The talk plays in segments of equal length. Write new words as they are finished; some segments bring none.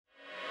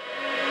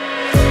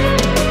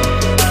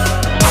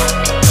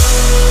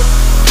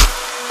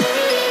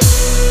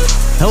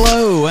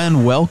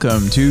and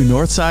welcome to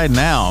Northside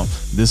Now.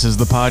 This is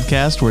the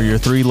podcast where your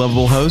three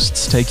lovable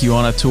hosts take you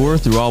on a tour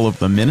through all of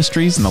the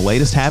ministries and the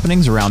latest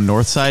happenings around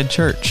Northside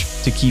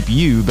Church to keep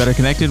you better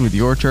connected with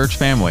your church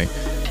family.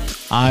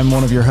 I'm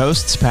one of your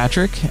hosts,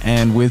 Patrick,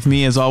 and with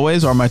me as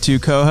always are my two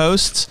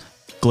co-hosts,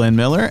 Glenn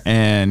Miller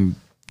and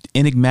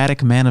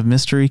enigmatic man of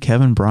mystery,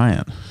 Kevin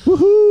Bryant.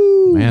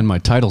 Woohoo! Man, my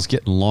title's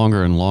getting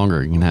longer and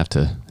longer. You're going to have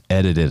to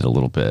edit it a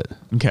little bit.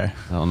 Okay.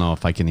 I don't know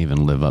if I can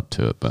even live up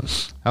to it,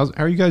 but how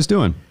are you guys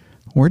doing?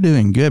 We're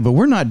doing good, but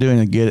we're not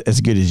doing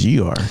as good as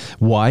you are.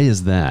 Why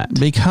is that?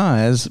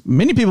 Because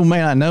many people may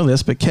not know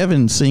this, but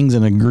Kevin sings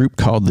in a group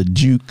called the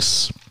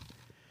Jukes.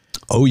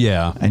 Oh,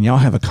 yeah. And y'all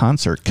have a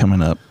concert coming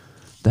up.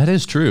 That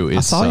is true. I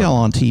saw y'all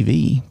on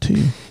TV,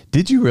 too.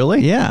 Did you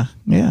really? Yeah.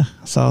 I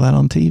saw that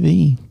on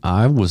TV.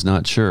 I was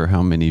not sure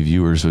how many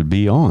viewers would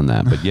be on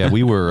that, but yeah,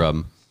 we were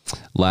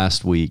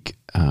last week,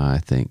 I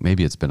think,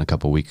 maybe it's been a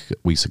couple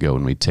weeks ago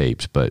when we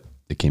taped, but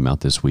it came out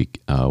this week.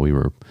 We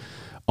were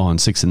on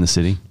Six in the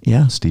City.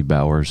 Yeah. Steve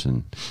Bowers,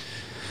 and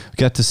we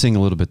got to sing a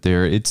little bit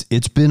there.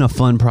 It's been a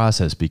fun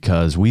process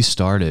because we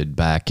started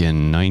back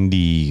in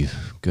 90,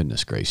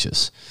 goodness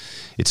gracious.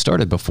 It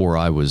started before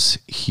I was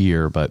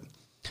here, but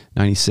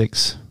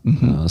 96,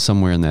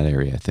 somewhere in that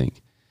area, I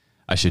think.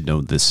 I should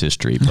know this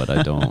history, but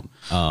I don't.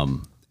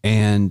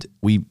 And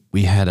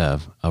we had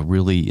a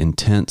really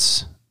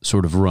intense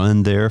sort of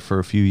run there for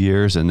a few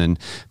years. And then,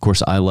 of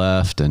course, I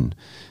left, and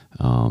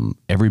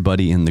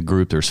everybody in the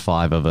group, there's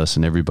 5 of us,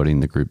 and everybody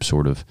in the group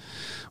sort of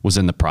was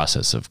in the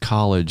process of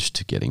college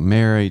to getting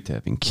married, to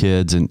having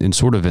kids, and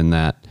sort of in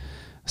that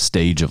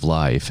stage of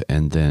life.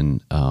 And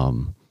then,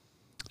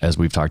 as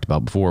we've talked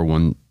about before,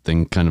 one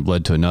thing kind of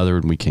led to another,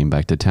 and we came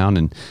back to town.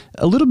 And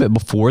a little bit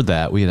before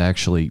that, we had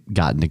actually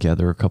gotten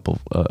together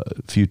a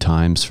few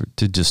times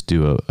to just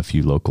do a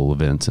few local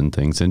events and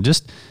things, and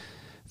just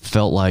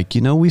felt like,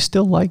 we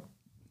still like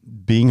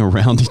being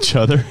around each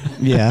other.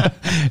 Yeah.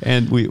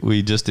 And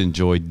we just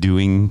enjoyed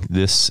doing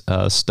this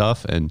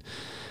stuff and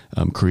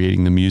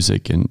creating the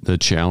music and the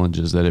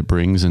challenges that it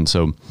brings. And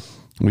so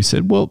we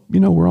said, well,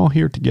 we're all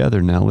here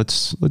together now.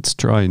 Let's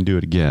try and do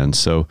it again.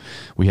 So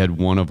we had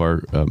one of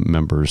our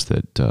members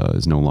that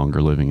is no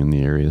longer living in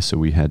the area. So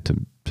we had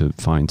to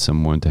find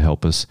someone to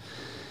help us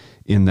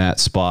in that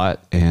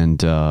spot.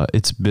 And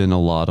it's been a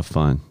lot of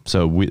fun.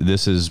 So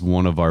this is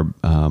one of our,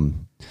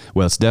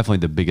 it's definitely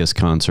the biggest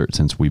concert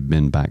since we've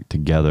been back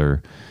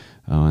together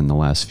in the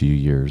last few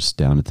years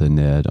down at the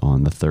Ned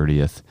on the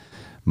 30th.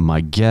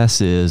 My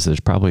guess is there's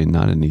probably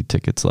not any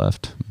tickets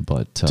left,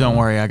 but Don't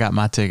worry, I got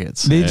my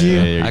tickets. Did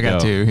you? I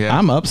got 2. Yeah.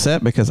 I'm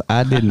upset because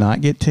I did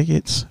not get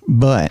tickets,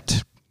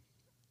 but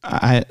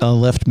I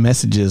left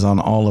messages on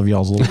all of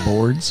y'all's little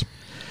boards.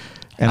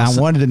 And I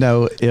wanted to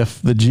know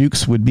if the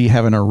Jukes would be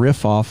having a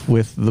riff off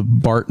with the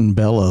Barton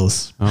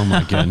Bellows. Oh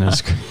my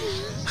goodness.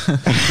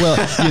 Well,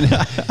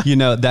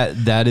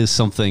 that is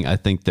something I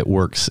think that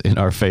works in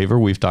our favor.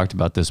 We've talked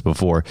about this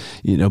before.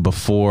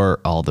 Before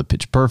all the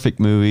Pitch Perfect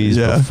movies,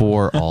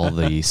 before all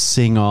the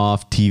Sing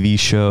Off TV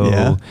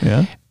show,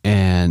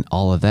 and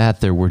all of that,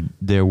 there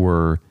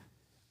were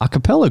a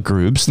cappella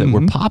groups that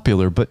were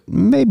popular, but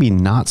maybe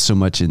not so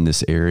much in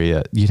this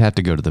area. You'd have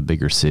to go to the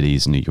bigger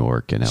cities, New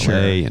York and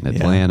LA and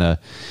Atlanta,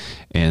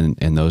 and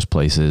those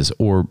places,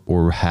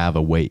 or have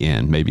a way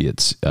in. Maybe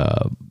it's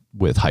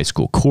with high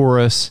school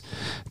chorus,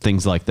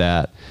 things like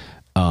that.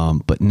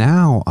 But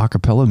now a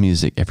cappella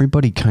music,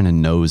 everybody kind of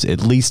knows,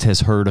 at least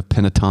has heard of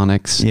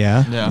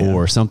Pentatonics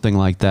or something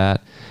like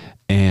that.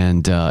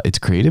 And it's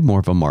created more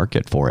of a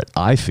market for it,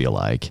 I feel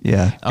like.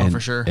 Yeah. For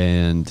sure.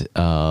 And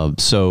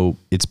so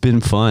it's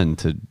been fun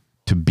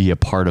to be a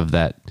part of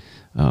that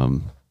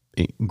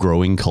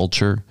growing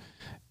culture.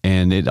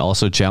 And it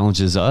also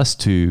challenges us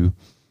to,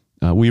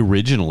 we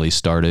originally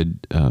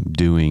started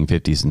doing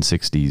 50s and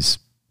 60s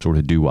sort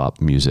of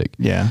doo-wop music.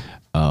 Yeah.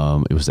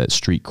 It was that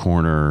street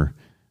corner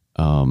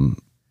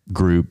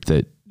group,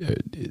 that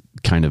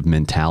kind of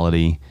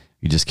mentality.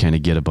 You just kind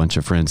of get a bunch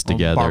of friends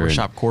together.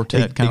 Barbershop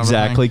quartet kind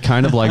exactly, of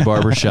kind of like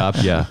barbershop,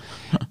 yeah.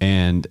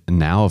 And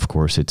now, of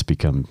course, it's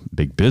become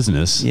big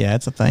business. Yeah,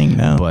 it's a thing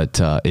now. But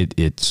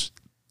it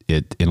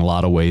in a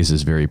lot of ways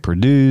is very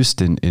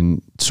produced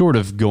and sort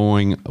of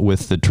going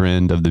with the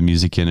trend of the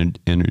music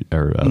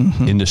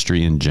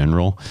industry in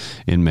general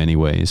in many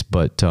ways.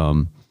 But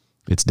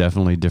it's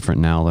definitely different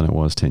now than it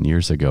was 10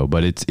 years ago.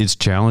 But it's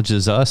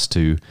challenges us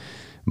to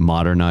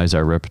modernize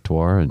our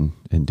repertoire and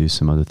do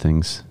some other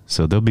things.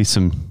 So there'll be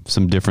some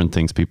different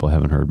things people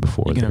haven't heard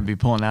before. You're going to be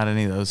pulling out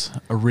any of those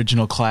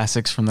original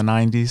classics from the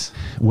 90s?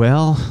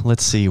 Well,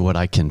 let's see what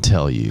I can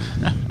tell you.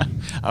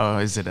 Oh,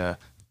 is it a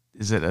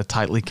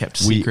tightly kept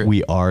secret?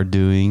 We are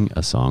doing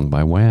a song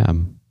by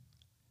Wham.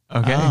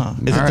 Okay.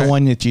 Is it the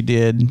one that you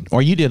did,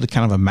 or you did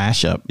kind of a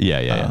mashup?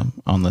 Yeah.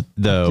 On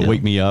the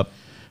Wake Me Up.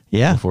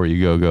 Yeah. Before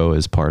You Go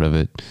is part of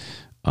it.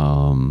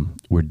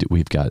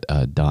 We've got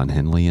Don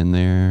Henley in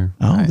there.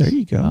 Oh, nice. There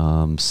you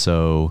go.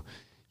 So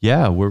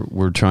yeah,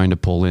 we're trying to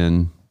pull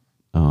in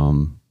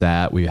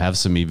that. We have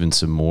some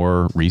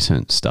more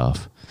recent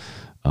stuff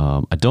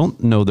I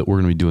don't know that we're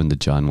going to be doing the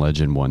John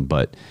Legend one,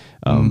 but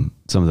some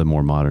of the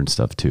more modern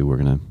stuff too. We're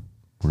gonna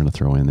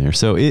throw in there.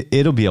 So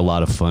it'll be a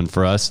lot of fun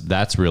for us.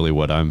 That's really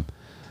what I'm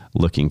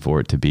looking for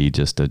it to be,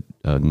 just a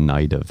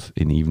night of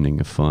an evening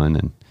of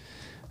fun,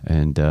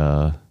 and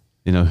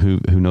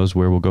who knows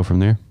where we'll go from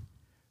there.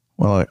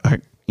 Well, I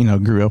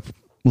grew up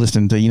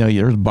listening to,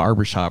 there's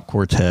barbershop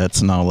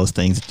quartets and all those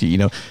things,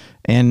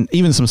 and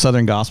even some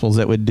Southern gospels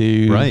that would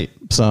do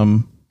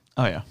some,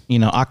 a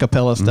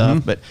cappella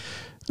stuff, but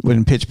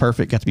when Pitch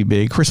Perfect got to be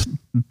big, of course,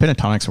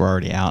 Pentatonics were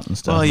already out and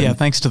stuff. Well, yeah,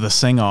 thanks to the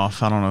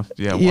sing-off. I don't know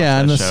if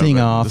and the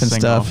sing-off and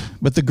stuff.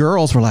 But the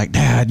girls were like,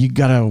 Dad, you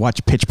got to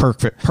watch Pitch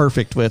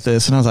Perfect with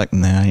this. And I was like,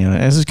 nah,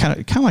 this is kind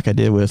of like I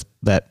did with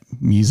that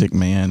Music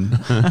Man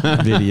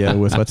video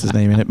with what's his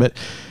name in it. But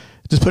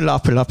just put it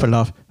off.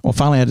 Well,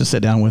 finally I had to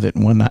sit down with it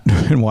one night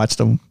and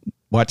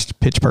watched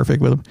Pitch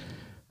Perfect with them.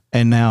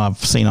 And now I've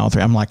seen all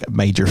three. I'm like a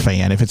major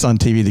fan. If it's on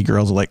TV, the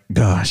girls are like,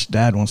 gosh,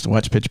 Dad wants to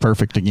watch Pitch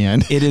Perfect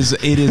again. It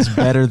is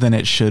better than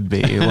it should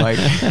be. Like,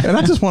 and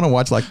I just want to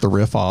watch like the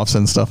riff offs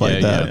and stuff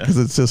like that. Because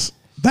it's just,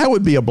 that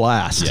would be a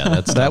blast.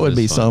 Yeah, that would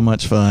be fun. So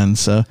much fun.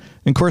 So, and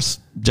of course,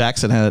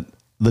 Jackson had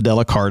the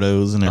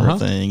Delacardos and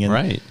everything. And,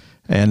 right.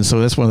 And so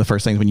that's one of the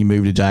first things when you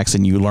move to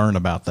Jackson, you learn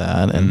about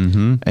that.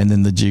 And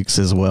then the Jukes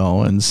as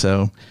well. And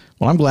so,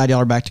 well, I'm glad y'all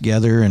are back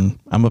together, and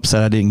I'm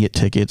upset I didn't get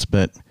tickets,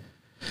 but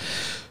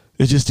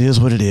it just is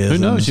what it is. Who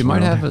knows? You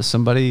might have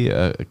somebody,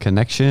 a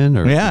connection,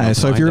 or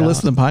so if you're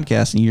listening to the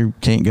podcast and you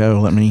can't go,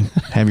 let me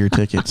have your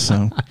tickets.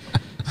 So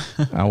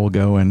I will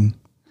go and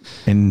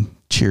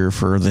cheer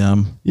for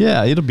them.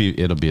 Yeah, it'll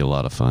be a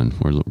lot of fun.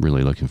 We're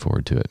really looking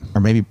forward to it.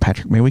 Or maybe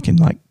Patrick, we can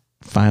like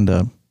find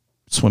a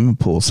swimming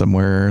pool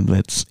somewhere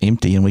that's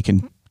empty, and we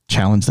can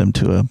challenge them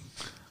to a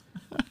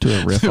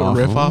riff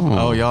off.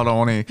 Oh, y'all don't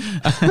want to.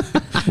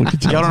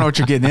 Y'all don't know what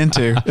you're getting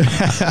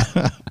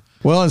into.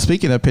 Well, and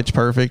speaking of Pitch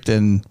Perfect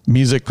and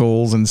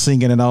musicals and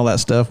singing and all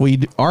that stuff,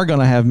 we are going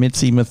to have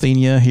Mitzi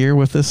Mathenia here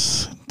with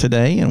us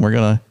today, and we're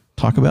going to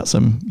talk about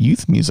some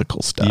youth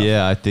musical stuff.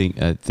 Yeah, I think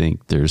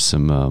there's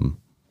some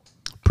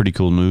pretty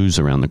cool news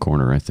around the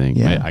corner. I think.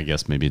 Yeah. I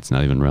guess maybe it's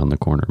not even around the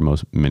corner.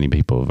 Many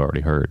people have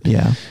already heard.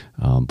 Yeah.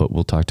 But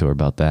we'll talk to her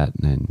about that.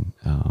 And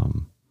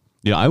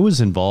I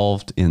was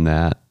involved in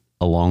that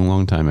a long,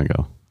 long time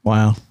ago.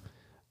 Wow.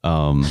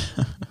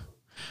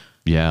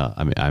 Yeah,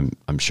 I mean,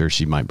 I'm sure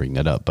she might bring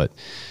that up, but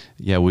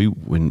yeah,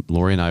 when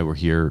Lori and I were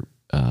here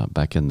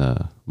back in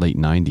the late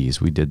 '90s,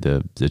 we did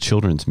the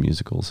children's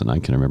musicals, and I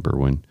can remember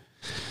when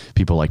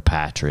people like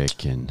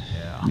Patrick and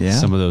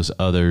some of those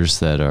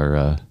others that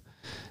are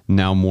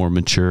now more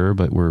mature,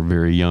 but were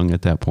very young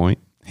at that point.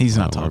 He's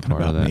not talking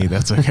about me.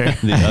 That's okay.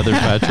 The other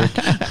Patrick.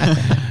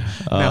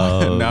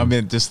 No, I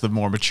meant just the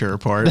more mature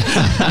part.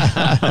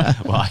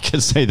 Well, I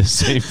can say the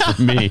same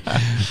for me.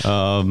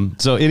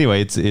 So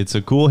anyway, it's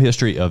a cool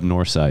history of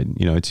Northside.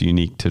 It's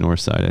unique to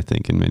Northside, I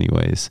think, in many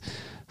ways.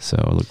 So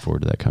I look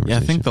forward to that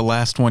conversation. Yeah, I think the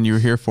last one you were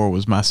here for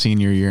was my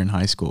senior year in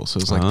high school. So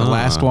it was like the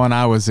last one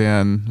I was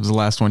in was the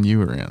last one you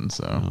were in.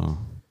 So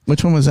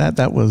Which one was that?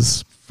 That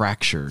was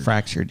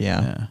Fractured.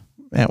 Yeah.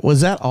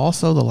 Was that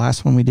also the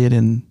last one we did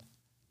in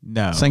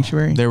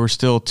Sanctuary? There were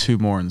still two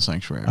more in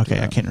Sanctuary.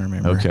 Okay, I can't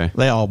remember. Okay.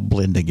 They all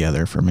blend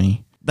together for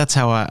me. That's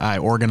how I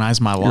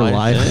organize my Your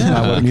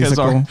life. Because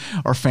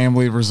our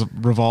family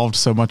revolved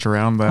so much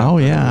around that. Oh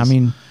yeah,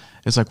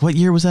 it's like, what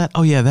year was that?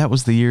 Oh yeah, that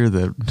was the year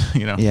that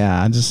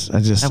Yeah, I just I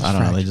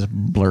don't know. They just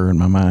blur in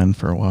my mind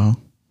for a while.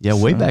 Yeah,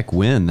 way back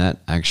when that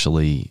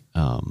actually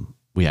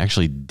we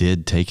actually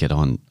did take it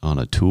on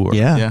a tour.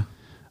 Yeah.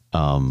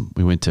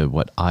 We went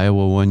to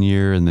Iowa one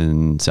year, and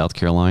then South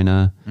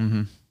Carolina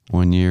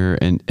one year,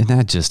 and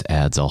that just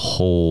adds a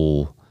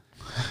whole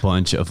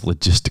bunch of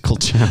logistical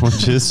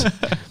challenges.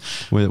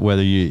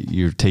 Whether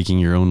you're taking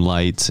your own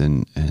lights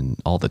and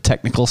all the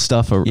technical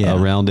stuff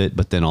around it,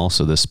 but then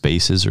also the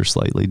spaces are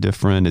slightly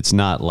different. It's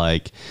not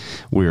like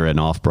we're an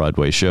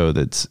off-Broadway show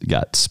that's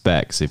got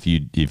specs. If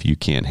you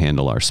can't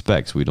handle our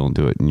specs, we don't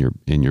do it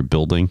in your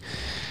building.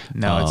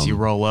 No, it's you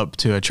roll up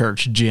to a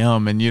church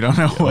gym and you don't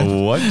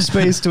know what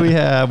space do we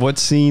have, what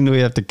scene do we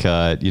have to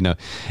cut,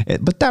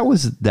 But that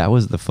was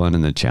the fun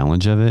and the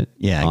challenge of it.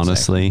 Yeah,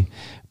 honestly. Exactly.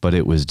 But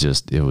it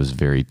was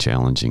very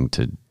challenging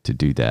to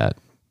do that.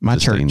 My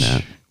church,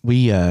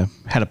 we had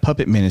a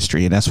puppet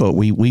ministry, and that's what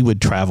we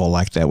would travel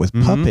like that with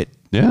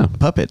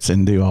puppets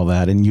and do all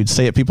that. And you'd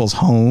stay at people's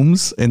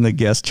homes in the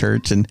guest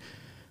church, and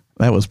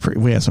that was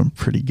we had some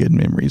pretty good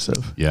memories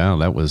of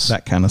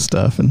that kind of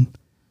stuff. And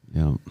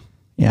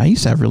I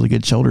used to have really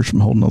good shoulders from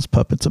holding those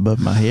puppets above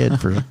my head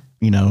for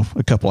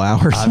a couple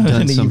hours. I've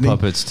done some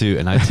puppets too,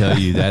 and I tell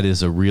you, that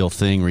is a real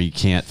thing where you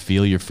can't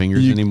feel your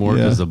fingers anymore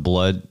because the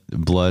blood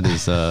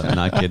is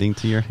not getting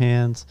to your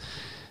hands.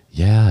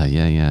 Yeah,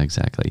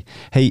 exactly.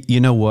 Hey, you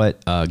know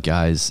what,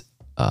 guys?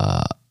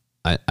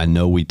 I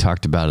know we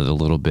talked about it a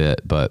little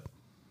bit, but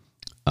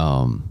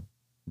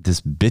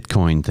this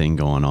Bitcoin thing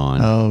going on.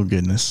 Oh,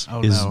 goodness.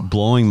 Is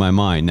blowing my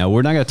mind. Now,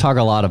 we're not going to talk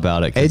a lot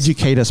about it.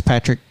 Educate us,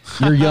 Patrick.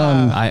 You're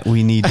young.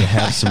 We need to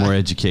have some more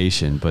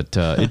education, but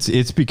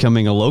it's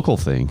becoming a local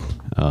thing.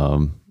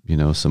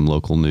 some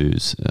local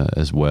news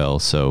as well.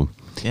 So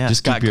Yeah,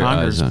 just Scott keep your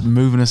Conger's eyes on.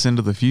 moving us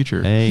into the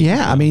future. Hey,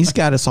 Yeah, I mean, he's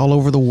got us all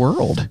over the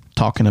world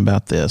talking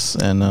about this,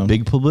 and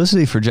big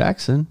publicity for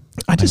Jackson.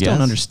 I just don't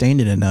guess.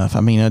 understand it enough.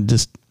 I mean,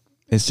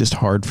 it's just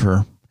hard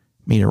for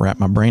me to wrap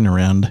my brain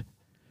around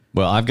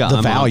Well, I'm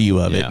value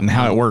of it yeah, and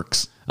how it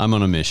works. I'm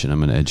on a mission. I'm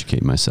going to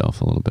educate myself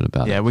a little bit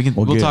about Yeah, it. we can.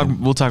 Well, We'll good. talk.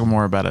 We'll talk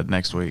more about it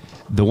next week.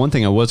 The one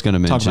thing I was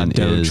going to Talk mention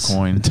about is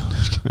Dogecoin.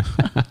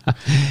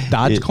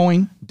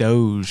 Dogecoin?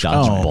 Doge.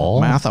 Dodgeball.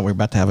 Oh, man, I thought we were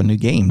about to have a new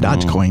game.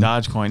 Dogecoin.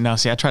 Dogecoin. No,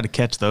 see, I try to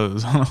catch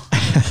those. and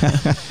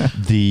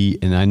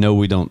I know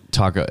we don't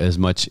talk as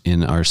much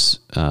in our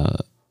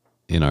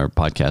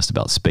podcast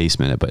about Space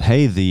Minute, but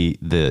hey,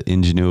 the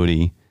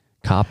Ingenuity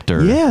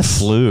copter Yes.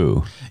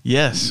 flew.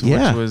 Yes,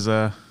 Yeah. which was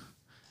a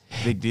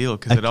big deal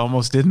because it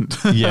almost didn't.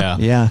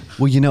 Yeah.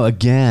 Well,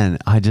 again,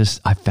 I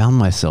found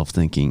myself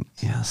thinking,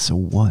 yeah, so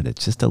what?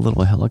 It's just a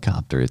little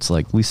helicopter. It's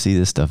like we see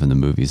this stuff in the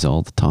movies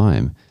all the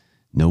time.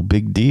 No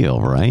big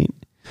deal, right?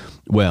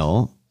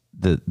 Well,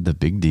 the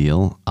big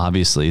deal,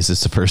 obviously, is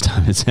this the first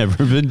time it's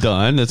ever been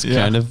done. It's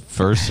kind of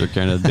first or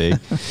kind of big.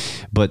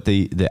 But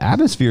the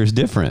atmosphere is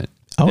different.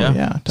 Oh, Yeah.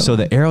 yeah. So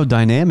the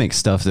aerodynamic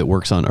stuff that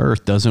works on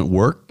Earth doesn't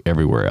work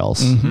everywhere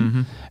else.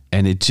 Mm-hmm.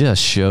 And it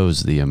just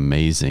shows the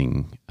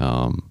amazing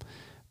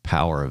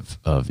power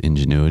of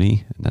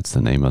Ingenuity. And that's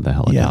the name of the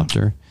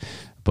helicopter.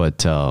 But,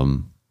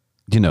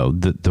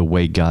 the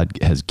way God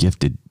has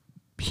gifted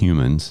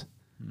humans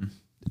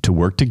to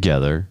work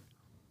together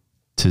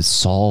to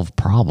solve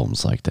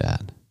problems like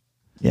that.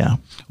 Yeah.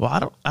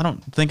 Well, I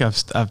don't think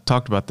I've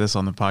talked about this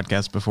on the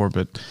podcast before,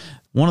 but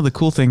one of the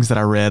cool things that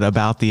I read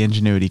about the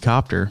Ingenuity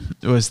copter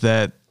was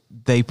that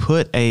they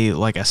put a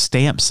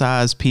stamp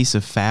size piece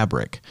of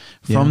fabric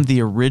from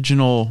the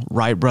original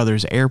Wright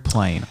brothers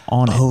airplane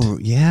on it. Oh,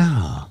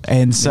 yeah.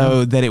 And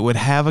so that it would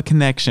have a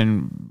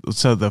connection.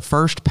 So the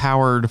first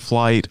powered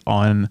flight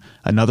on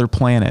another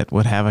planet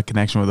would have a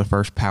connection with the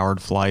first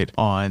powered flight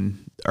on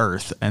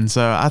Earth. And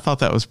so I thought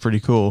that was pretty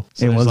cool.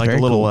 So It there's was like a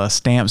very little cool.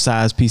 stamp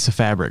size piece of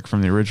fabric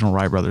from the original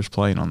Wright brothers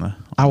plane on the.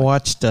 I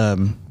watched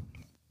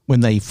when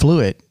they flew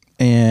it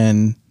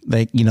and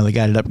they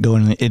got it up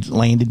going and it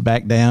landed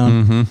back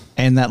down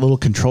and that little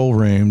control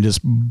room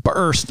just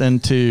burst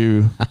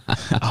into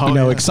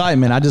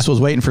excitement. I just was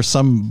waiting for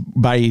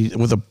somebody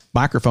with a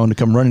microphone to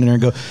come running in there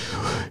and go,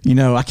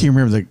 I can't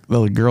remember the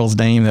little girl's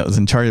name that was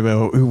in charge of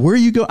it. Where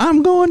you go?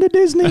 I'm going to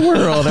Disney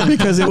World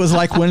because it was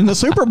like winning the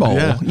Super Bowl.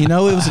 Yeah. It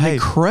was an Hey,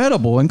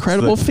 incredible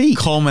the feat.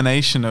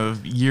 culmination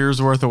of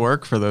years worth of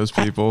work for those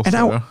people. And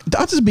so.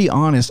 I'll just be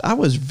honest, I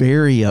was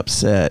very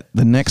upset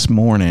the next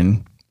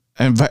morning.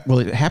 In fact, well,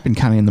 it happened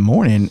kind of in the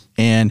morning,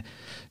 and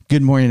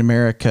Good Morning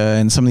America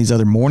and some of these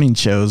other morning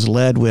shows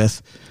led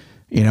with,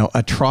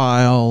 a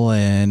trial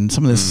and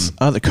some of this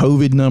other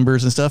COVID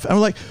numbers and stuff. I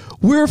was like,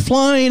 we're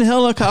flying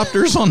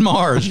helicopters on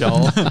Mars,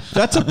 y'all.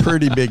 That's a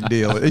pretty big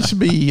deal. It should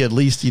be at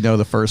least,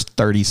 the first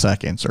 30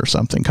 seconds or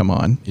something. Come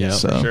on. Yeah,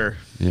 So, For sure.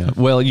 Yeah.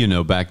 Well,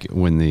 back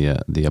when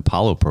the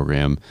Apollo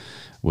program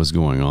was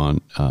going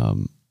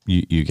on,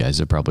 you guys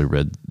have probably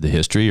read the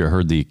history or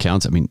heard the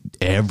accounts. I mean,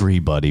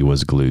 everybody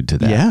was glued to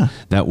that. Yeah.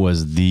 That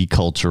was the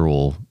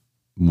cultural,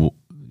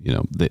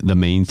 the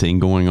main thing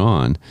going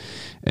on.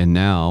 And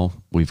now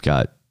we've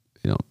got,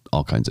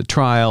 all kinds of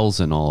trials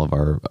and all of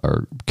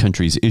our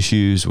country's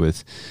issues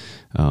with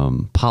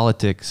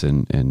politics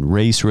and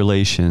race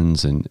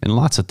relations and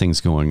lots of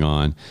things going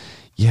on.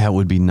 Yeah, it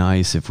would be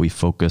nice if we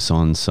focus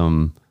on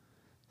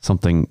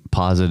something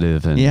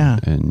positive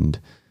and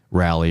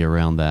rally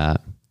around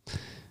that.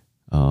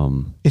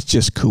 it's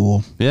just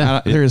cool.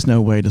 Yeah. There is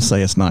no way to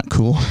say it's not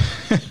cool.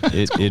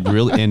 It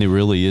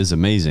really is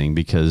amazing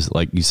because,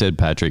 like you said,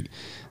 Patrick,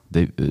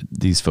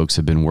 these folks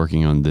have been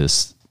working on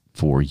this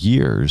for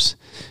years.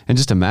 And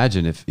just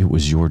imagine if it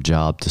was your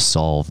job to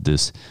solve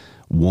this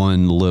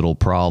one little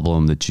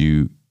problem that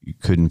you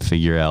couldn't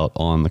figure out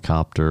on the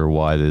copter,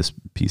 why this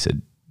piece of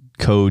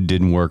code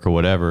didn't work or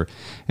whatever,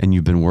 and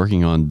you've been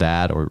working on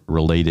that or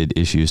related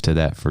issues to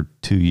that for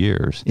 2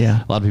 years.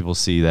 Yeah. A lot of people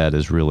see that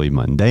as really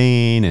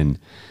mundane and,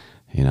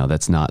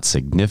 that's not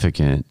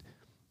significant.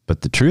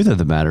 But the truth of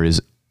the matter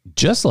is,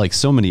 just like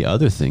so many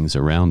other things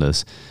around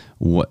us,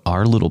 what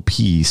our little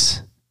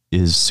piece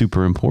is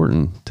super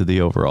important to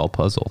the overall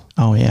puzzle.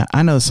 Oh yeah.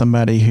 I know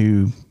somebody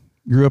who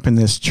grew up in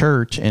this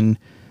church and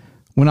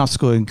went off to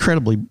school,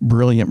 incredibly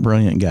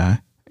brilliant guy.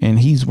 And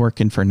he's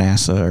working for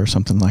NASA or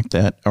something like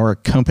that, or a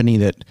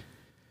company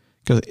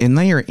and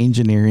they are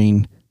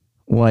engineering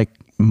like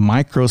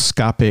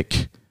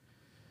microscopic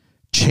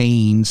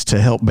chains to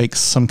help make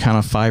some kind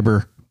of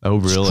fiber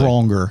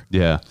stronger.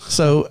 Yeah.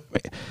 So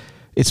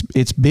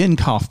it's Ben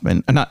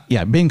Kaufman,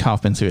 Ben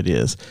Kaufman's who it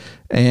is.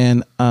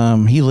 And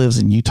he lives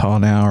in Utah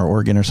now or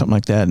Oregon or something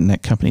like that in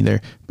that company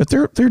there. But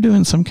they're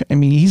doing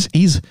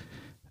he's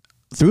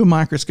through a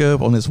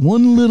microscope on this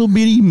one little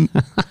bitty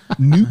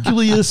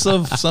nucleus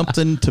of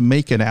something to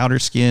make an outer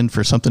skin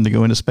for something to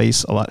go into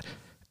space a lot.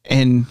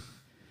 And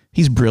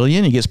he's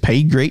brilliant. He gets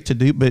paid great to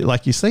do, but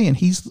like you're saying,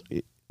 he's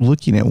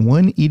looking at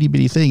one itty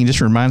bitty thing. It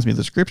just reminds me of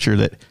the scripture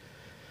that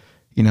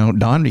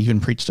Don even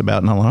preached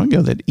about not long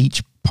ago that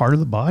each part of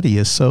the body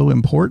is so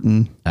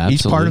important. Absolutely.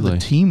 Each part of the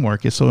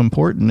teamwork is so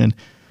important. And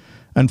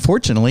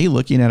unfortunately,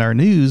 looking at our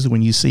news,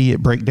 when you see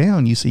it break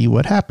down, you see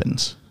what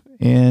happens.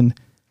 And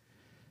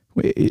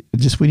we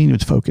need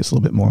to focus a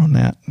little bit more on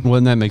that. Well,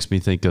 and that makes me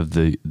think of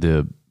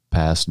the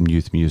past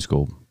youth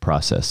musical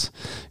process.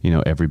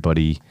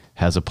 Everybody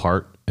has a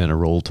part and a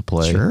role to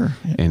play. Sure.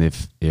 Yeah. And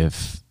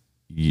if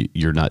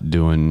you're not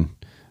doing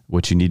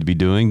what you need to be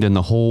doing, then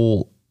the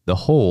whole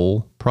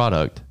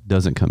product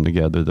doesn't come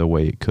together the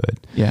way it could.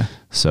 Yeah.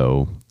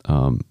 So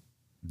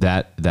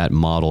that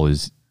model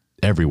is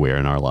everywhere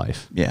in our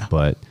life. Yeah.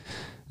 But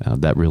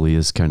that really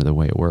is kind of the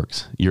way it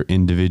works. Your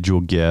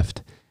individual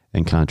gift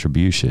and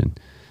contribution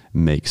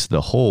makes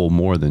the whole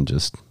more than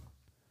just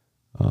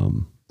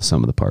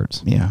some of the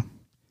parts. Yeah.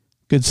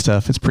 Good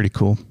stuff. It's pretty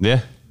cool.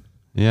 Yeah.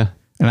 Yeah.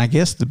 And I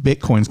guess the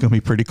Bitcoin's going to be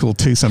pretty cool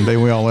too. Someday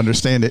we all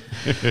understand it.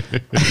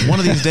 One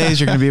of these days,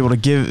 you're going to be able to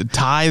give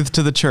tithe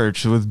to the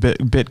church with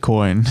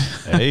Bitcoin.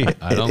 Hey,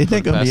 I don't Isn't put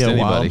that gonna past be a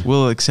anybody. wild-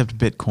 We'll accept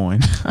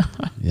Bitcoin.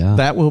 Yeah.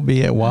 That will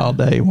be a wild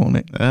day, won't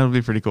it? That'll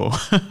be pretty cool.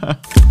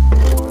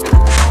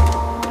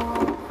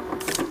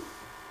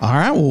 All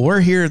right. Well,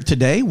 we're here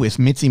today with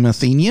Mitzi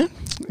Mathenia.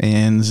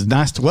 And it's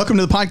nice to welcome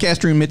to the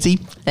podcast room, Mitzi.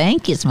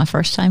 Thank you. It's my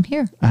first time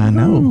here. I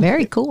know.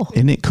 Very cool.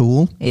 Isn't it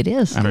cool? It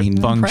is. I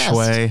mean, Feng impressed.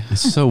 shui.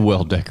 It's so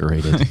well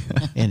decorated.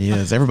 It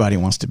is. Everybody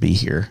wants to be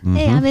here.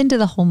 Hey, I'm into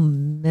the whole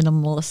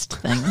minimalist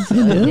thing. So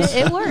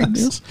it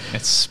works.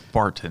 It's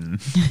Spartan.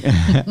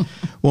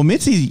 Well,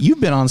 Mitzi,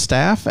 you've been on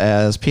staff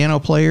as piano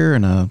player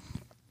and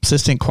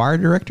assistant choir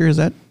director. Is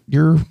that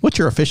what's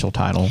your official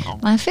title?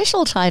 My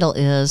official title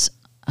is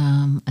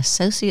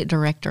Associate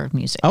Director of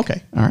Music.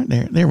 Okay. All right.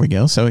 There we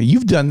go. So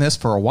you've done this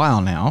for a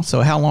while now.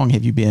 So how long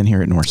have you been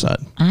here at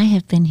Northside? I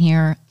have been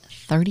here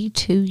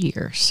 32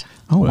 years.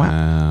 Oh, wow.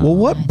 Wow. Well,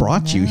 what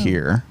brought you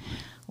here?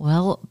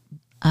 Well,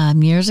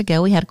 years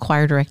ago, we had a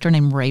choir director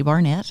named Ray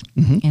Barnett,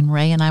 and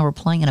Ray and I were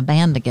playing in a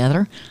band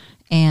together,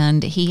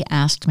 and he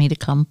asked me to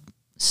come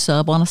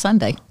sub on a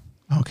Sunday.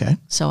 Okay.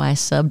 So I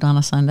subbed on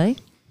a Sunday,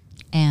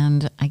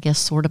 and I guess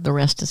sort of the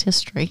rest is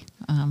history.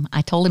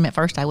 I told him at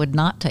first I would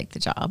not take the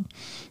job,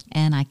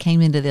 and I came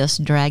into this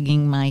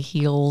dragging my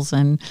heels,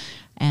 and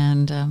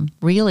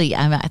really,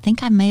 I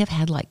think I may have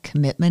had like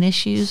commitment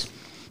issues,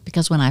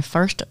 because when I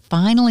first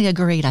finally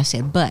agreed, I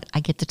said, but I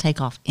get to take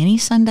off any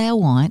Sunday I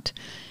want,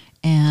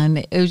 and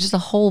it was just a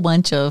whole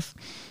bunch of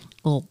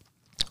little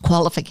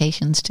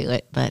qualifications to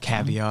it, but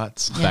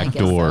Caveats. yeah, I Back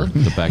guess door. so.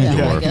 The back Yeah,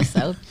 door. I guess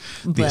so.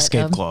 The But,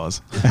 escape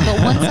clause. but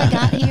once I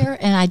got here,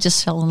 and I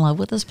just fell in love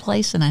with this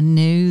place, and I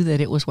knew that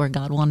it was where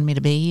God wanted me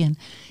to be, and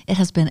it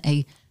has been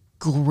a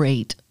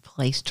great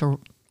place to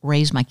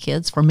raise my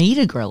kids, for me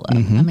to grow up.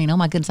 I mean, oh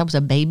my goodness, I was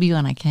a baby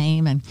when I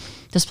came, and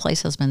this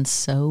place has been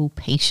so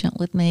patient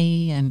with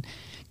me, and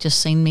just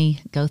seen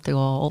me go through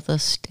all the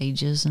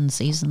stages and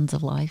seasons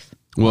of life.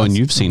 Well, and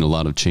you've seen a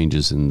lot of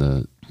changes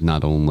in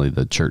not only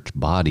the church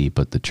body,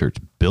 but the church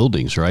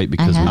buildings, right?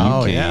 Because when you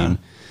Oh, came, yeah.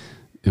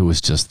 it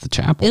was just the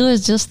chapel. It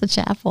was just the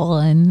chapel,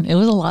 and it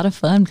was a lot of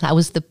fun. I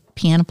was the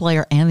piano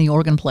player and the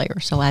organ player,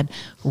 so I'd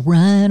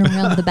run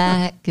around the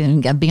back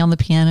and I'd be on the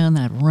piano, and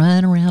then I'd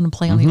run around and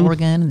play on the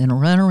organ, and then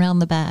run around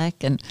the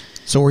back. And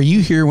So were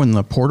you here when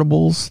the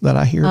portables that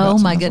I hear about? oh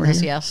my sometimes were goodness,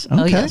 here? yes,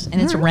 Okay. oh yes,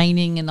 and it's All right.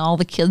 raining, and all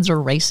the kids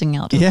are racing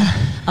out. Yeah.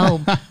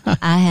 Oh,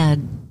 I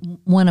had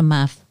one of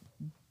my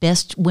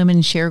best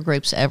women share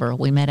groups ever.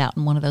 We met out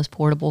in one of those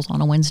portables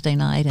on a Wednesday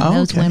night, and Oh,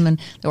 those okay. women,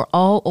 they were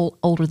all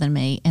older than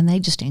me, and they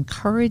just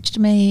encouraged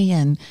me.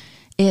 And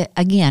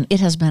it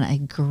has been a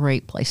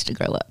great place to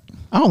grow up.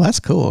 Oh, that's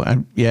cool.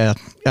 I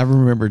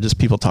remember just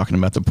people talking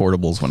about the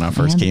portables when I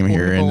first And the came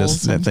here, and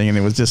portables that and- thing, and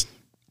it was just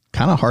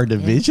kind of hard to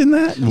vision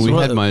that. We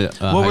had my.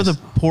 What were the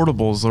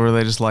portables? Or were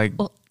they just like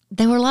Well,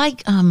 they were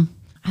like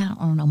I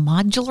don't know,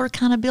 modular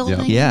kind of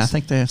buildings. Yeah, I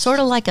think that's sort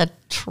of like a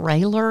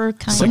trailer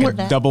kind like of a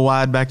that. double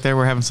wide back there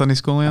we're having Sunday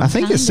school in? I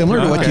think it's Kind similar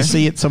of. to what you Okay.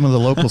 see at some of the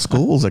local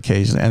schools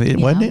occasionally. It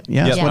wasn't it?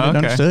 Yeah, that's Yeah. what I Okay.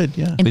 understood.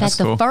 Yeah. In That's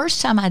fact, cool. the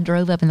first time I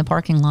drove up in the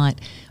parking lot,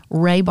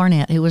 Ray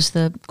Barnett, who was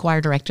the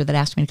choir director that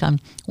asked me to come,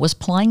 was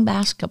playing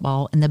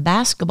basketball, and the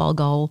basketball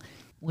goal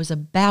was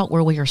about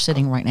where we are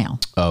sitting right now.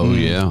 Oh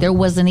yeah. There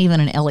wasn't even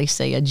an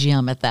LEC, a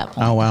gym at that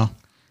point. Oh wow.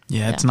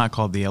 Yeah, it's not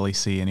called the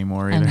LEC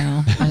anymore I either.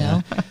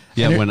 know.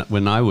 Yeah,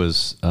 when I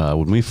was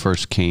when we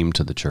first came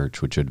to the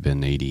church, which would have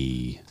been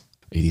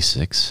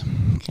 86.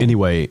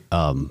 Anyway,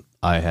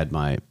 I had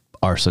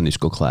our Sunday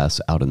school class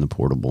out in the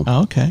portable,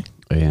 Oh, okay.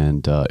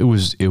 and it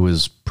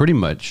was pretty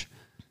much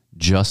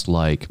just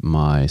like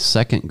my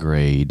second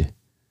grade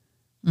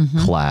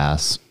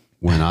class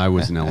when I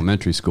was in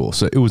elementary school.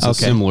 So it was a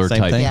Okay, similar same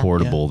type thing. Yeah.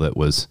 portable that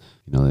was,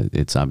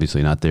 it's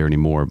obviously not there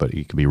anymore, but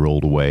it could be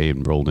rolled away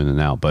and rolled in and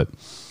out. But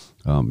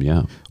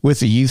yeah. With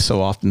the youth,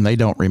 so often they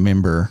don't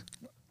remember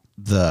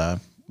the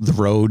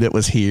road that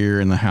was here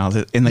and the house,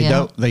 and they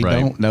Yeah. Right.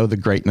 don't know the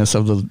greatness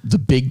of the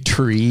big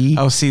tree.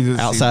 Oh, see,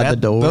 outside the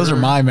door. Those are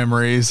my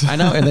memories. I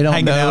know, and they don't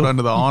hanging know out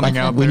under the awning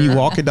like out when there. you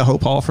walk into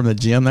Hope Hall from the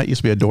gym. That used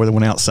to be a door that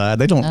went outside.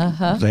 They don't.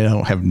 They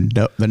don't have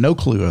no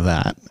clue of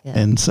that, Yeah.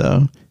 and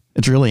so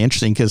It's really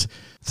interesting because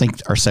I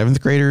think our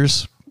 7th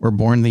graders were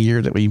born the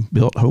year that we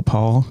built Hope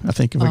Hall. I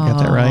think if I got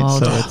that right.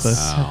 So That's it's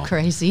so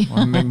crazy.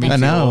 Make me I feel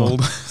know.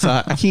 old. So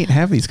I can't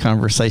have these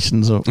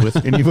conversations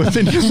with any of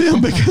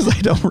them because I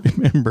don't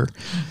remember.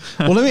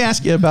 Well, let me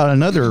ask you about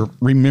another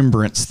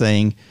remembrance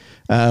thing.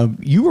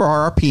 You are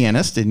our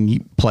pianist and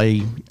you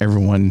play,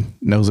 everyone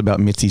knows about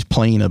Mitzi's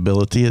playing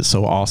ability. It's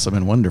so awesome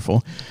and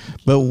wonderful.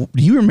 But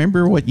do you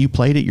remember what you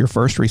played at your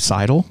first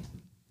recital?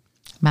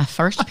 My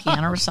first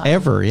piano recital.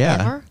 Ever, yeah.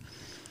 Ever?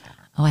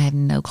 Oh, I had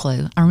no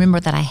clue. I remember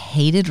that I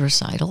hated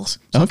recitals.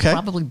 So Okay. I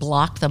probably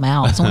blocked them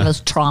out. It's one of those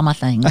trauma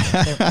things.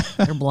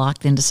 They're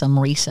blocked into some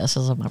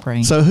recesses of my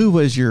brain. So who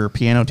was your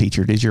piano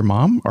teacher? Did your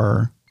mom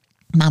or?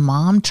 My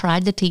mom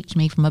tried to teach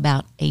me from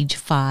about age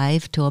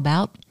 5 to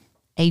about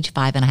age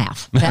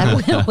 5.5. That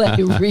went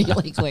away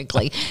really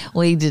quickly.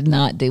 We did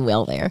not do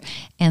well there.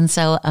 And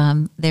so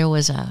there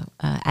was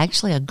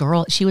actually a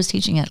girl, she was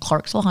teaching at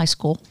Clarksville High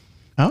School.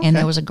 Okay. And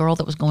there was a girl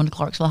that was going to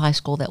Clarksville High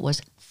School that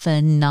was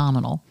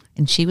phenomenal.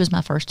 And she was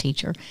my first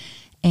teacher.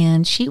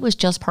 And she was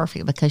just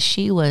perfect because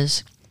she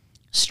was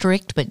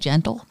strict but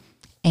gentle.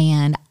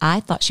 And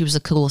I thought she was the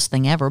coolest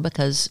thing ever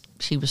because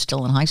she was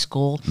still in high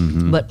school,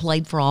 but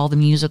played for all the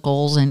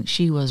musicals. And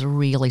she was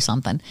really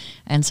something.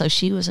 And so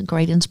she was a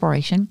great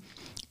inspiration.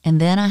 And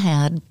then I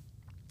had,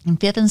 in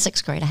 5th and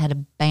 6th grade, I had a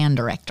band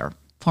director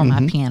for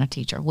my piano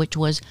teacher, which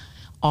was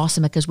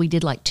awesome because we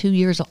did like 2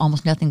 years of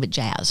almost nothing but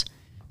jazz.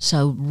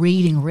 So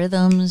reading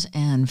rhythms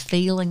and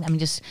feeling, I mean,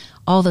 just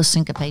all those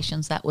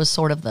syncopations, that was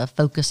sort of the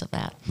focus of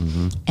that.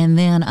 And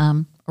then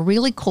a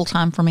really cool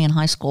time for me in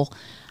high school,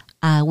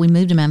 we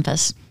moved to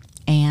Memphis,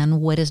 and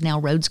what is now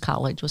Rhodes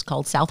College was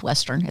called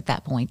Southwestern at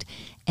that point.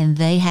 And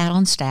they had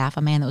on staff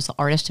a man that was the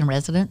artist in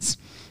residence,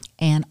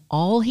 and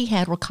all he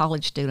had were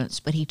college students,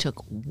 but he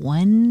took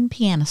one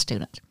piano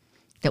student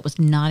that was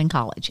not in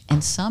college.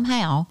 And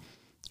somehow,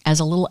 as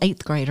a little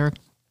 8th grader,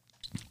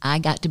 I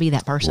got to be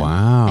that person.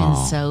 Wow.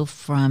 And so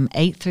from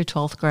 8th through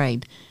 12th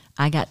grade,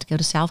 I got to go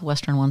to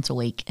Southwestern once a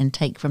week and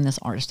take from this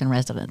artist in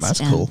residence.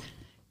 That's and cool.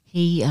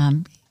 He,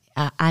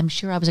 I'm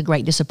sure I was a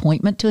great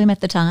disappointment to him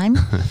at the time,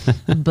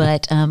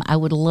 but I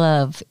would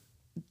love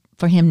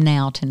for him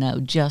now to know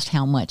just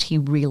how much he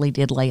really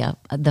did lay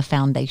up the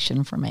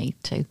foundation for me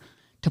to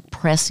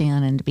press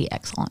in and to be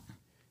excellent.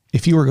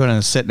 If you were going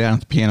to sit down at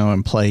the piano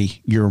and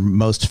play your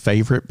most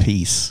favorite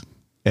piece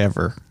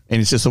ever,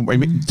 and it's just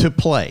to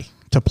play,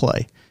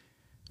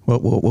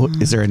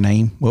 what is there a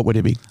name? What would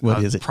it be?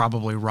 What is it?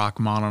 Probably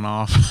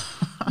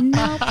Rachmaninoff.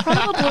 No,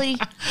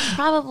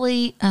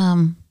 probably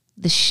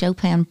the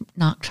Chopin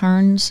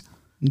nocturnes.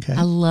 Okay.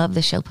 I love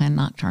the Chopin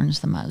nocturnes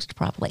the most,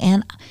 probably.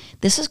 And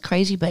this is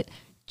crazy, but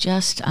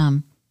just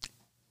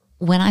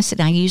when I sit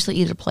down, I usually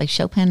either play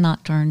Chopin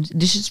nocturnes,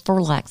 this is for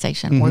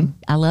relaxation, or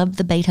I love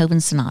the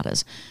Beethoven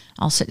sonatas.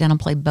 I'll sit down and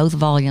play both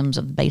volumes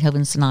of the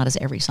Beethoven sonatas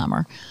every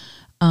summer.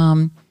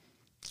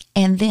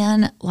 And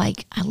then,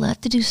 like, I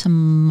love to do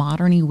some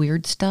modern-y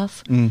weird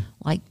stuff,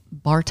 like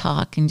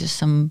Bartok and just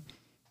some,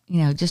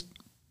 just,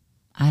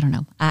 I don't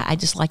know. I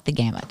just like the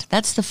gamut.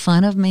 That's the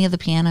fun of me of the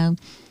piano,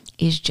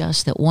 is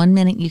just that 1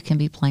 minute you can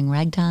be playing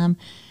ragtime,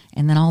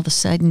 and then all of a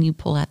sudden you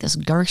pull out this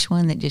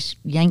Gershwin that just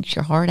yanks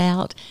your heart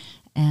out,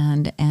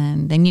 and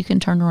then you can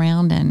turn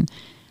around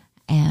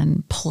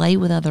and play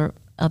with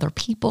other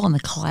people and the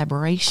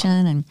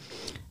collaboration.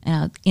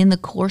 And in the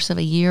course of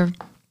a year,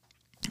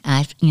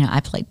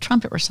 I played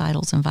trumpet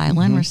recitals and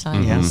violin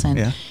recitals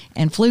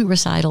and flute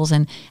recitals,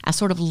 and I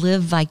sort of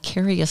live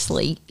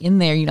vicariously in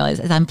there.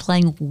 As I'm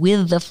playing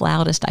with the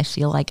flautist, I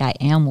feel like I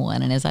am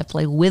one, and as I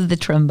play with the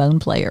trombone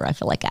player, I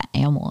feel like I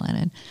am one.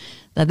 And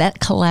that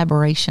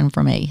collaboration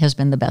for me has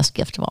been the best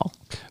gift of all.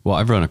 Well,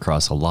 I've run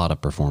across a lot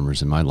of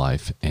performers in my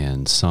life,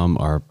 and some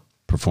are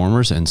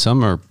performers and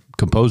some are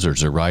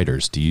composers or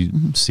writers. Do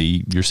you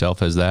see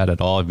yourself as that at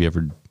all? Have you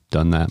ever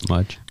done that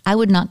much? I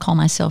would not call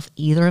myself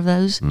either of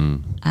those.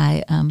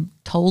 I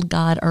told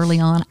God early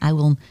on,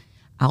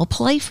 I'll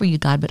play for you,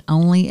 God, but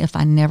only if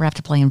I never have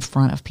to play in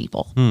front of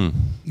people.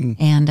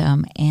 And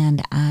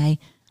I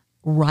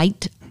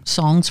write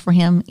songs for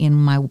Him in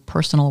my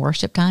personal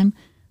worship time,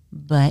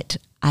 but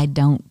I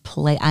don't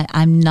play.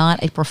 I'm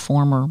not a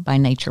performer by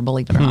nature,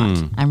 believe it or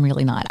not. I'm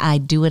really not. I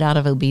do it out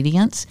of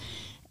obedience,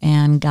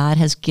 and God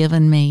has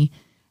given me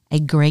a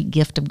great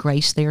gift of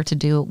grace there to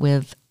do it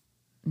with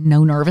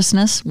no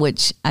nervousness,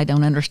 which I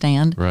don't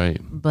understand.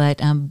 Right.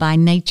 But by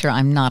nature,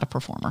 I'm not a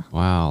performer.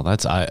 Wow,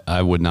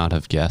 I would not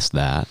have guessed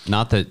that.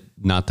 Not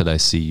that I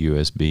see you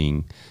as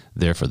being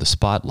there for the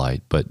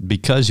spotlight, but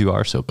because you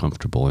are so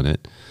comfortable in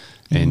it,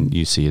 and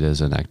you see it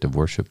as an act of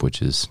worship,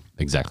 which is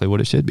exactly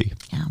what it should be.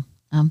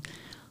 Yeah.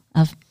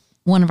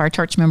 One of our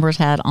church members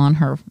had on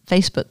her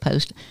Facebook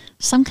post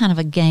some kind of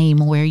a game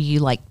where you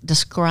like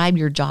describe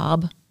your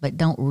job, but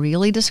don't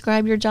really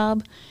describe your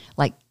job.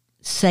 Like,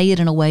 say it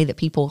in a way that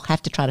people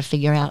have to try to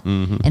figure out.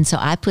 And so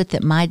I put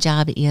that my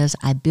job is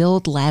I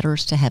build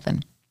ladders to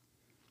heaven.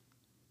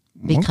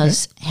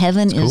 Because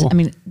heaven is,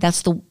 cool.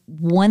 That's the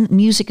one,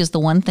 music is the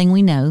one thing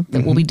we know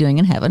that we'll be doing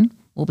in heaven.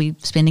 We'll be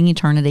spending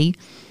eternity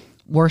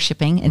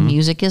worshiping, and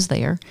music is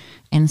there.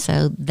 And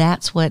so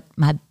that's what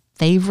my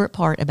favorite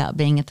part about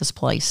being at this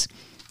place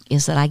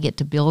is, that I get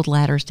to build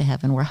ladders to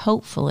heaven where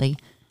hopefully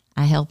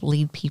I help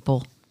lead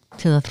people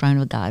to the throne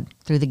of God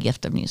through the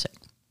gift of music.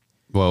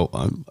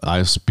 Well,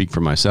 I speak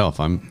for myself.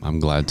 I'm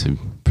glad to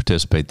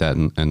participate that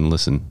and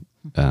listen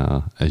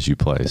as you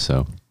play.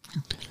 So,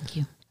 Thank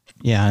you.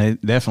 Yeah,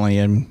 definitely.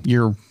 And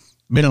you're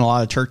been in a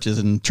lot of churches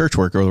and church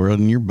work over the road,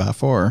 and you're by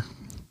far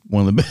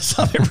one of the best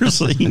I've ever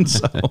seen.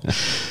 So,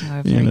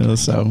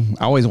 so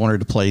I always wanted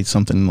to play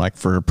something like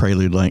for a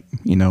prelude, like,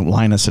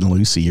 Linus and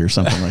Lucy or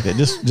something like that.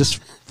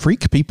 Just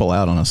freak people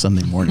out on a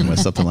Sunday morning with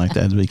something like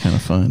that. It'd be kind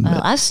of fun.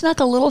 I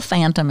snuck a little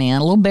Phantom in, a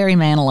little Barry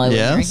Manilow in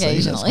there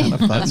occasionally. That's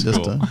kind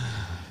of fun.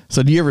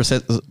 So do you ever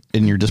sit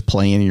and you're just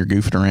playing and you're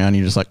goofing around and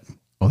you're just like,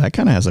 well, that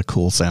kind of has a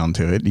cool sound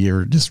to it. Do you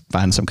ever just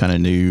find some kind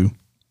of new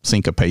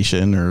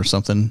syncopation or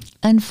something?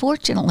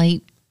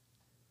 Unfortunately,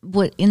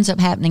 what ends up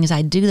happening is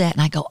I do that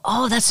and I go,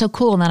 oh, that's so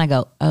cool. And then I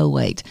go, oh,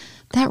 wait,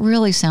 that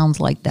really sounds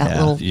like that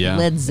little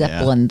Led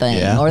Zeppelin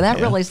thing. Or that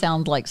really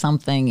sounds like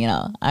something,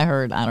 I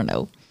heard, I don't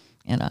know,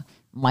 in a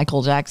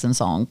Michael Jackson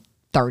song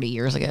 30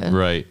 years ago.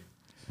 Right.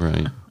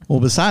 Well,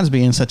 besides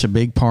being such a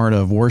big part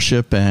of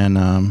worship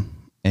and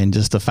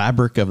just the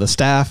fabric of the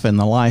staff and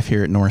the life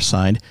here at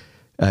Northside,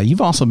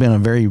 you've also been a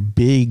very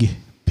big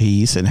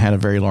piece and had a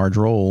very large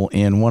role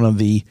in one of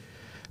the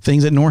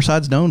things that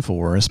Northside's known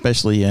for,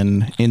 especially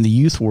in the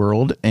youth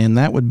world, and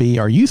that would be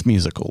our youth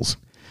musicals.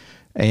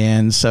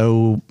 And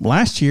so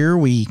last year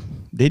we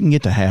didn't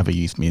get to have a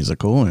youth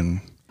musical,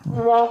 and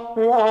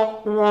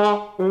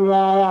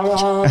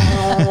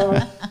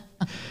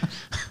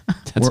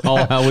That's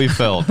all how we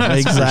felt.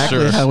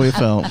 exactly how we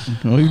felt.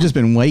 We've just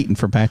been waiting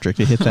for Patrick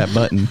to hit that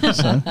button.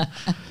 So.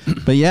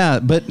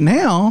 But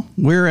now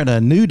we're at a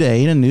new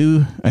day, a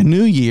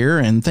new year,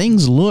 and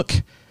things look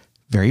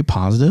very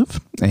positive,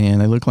 and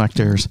they look like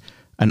there's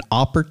an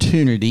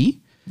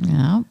opportunity.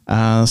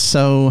 Yeah.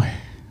 So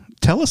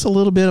tell us a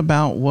little bit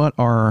about what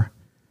I'm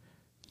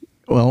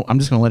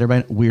just going to let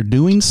everybody, we're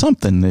doing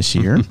something this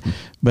year,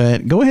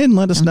 but go ahead and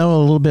let us know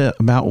a little bit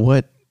about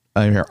what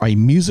a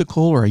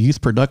musical or a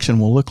youth production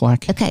will look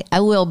like. Okay, I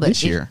will, but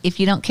this year. If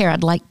you don't care,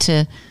 I'd like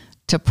to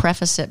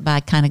preface it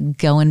by kind of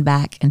going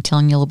back and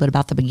telling you a little bit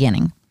about the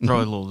beginning.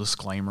 Probably a little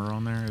disclaimer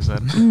on there. Is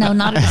that? No,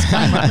 not a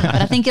disclaimer,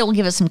 but I think it will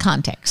give us some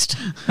context.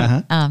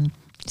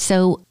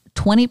 So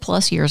 20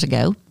 plus years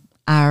ago,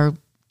 our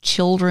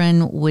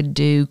children would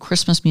do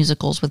Christmas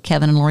musicals with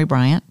Kevin and Lori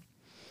Bryant,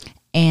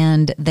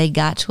 and they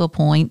got to a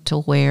point to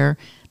where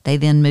they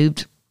then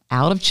moved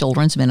out of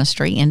children's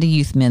ministry into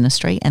youth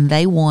ministry, and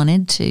they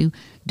wanted to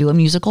do a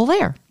musical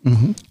there.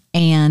 Mm-hmm.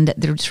 And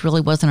there just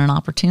really wasn't an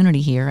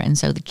opportunity here. And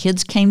so the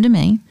kids came to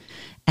me,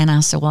 and I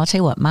said, well, I'll tell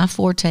you what, my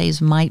fortes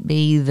might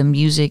be the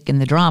music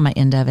and the drama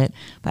end of it,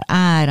 but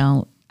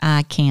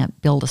I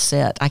can't build a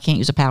set. I can't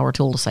use a power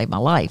tool to save my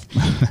life.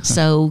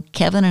 So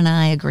Kevin and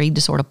I agreed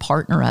to sort of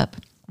partner up.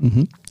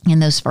 Mm-hmm. In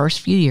those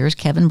first few years,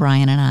 Kevin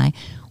Bryant and I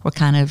were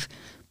kind of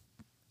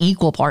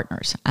equal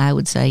partners. I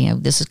would say,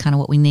 this is kind of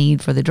what we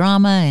need for the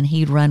drama, and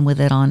he'd run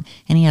with it and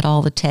he had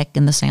all the tech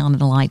and the sound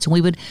and the lights. And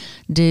we would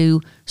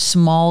do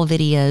small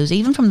videos,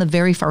 even from the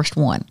very first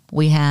one.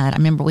 In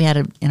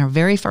our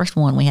very first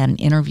one, we had an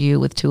interview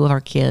with two of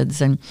our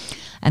kids, and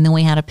then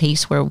we had a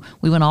piece where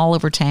we went all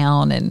over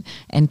town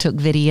and took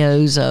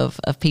videos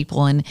of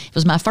people. And it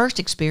was my first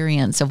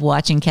experience of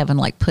watching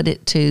Kevin put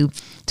it to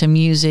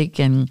music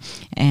and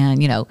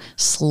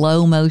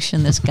slow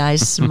motion, this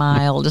guy's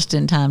smile just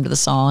in time to the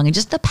song, and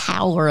just the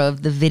power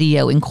of the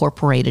video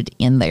incorporated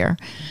in there.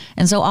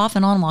 And so off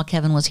and on while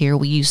Kevin was here,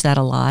 we used that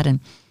a lot. And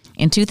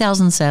in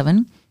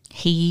 2007,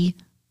 he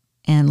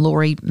and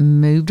Lori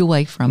moved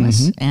away from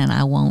us, and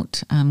I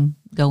won't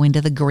go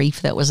into the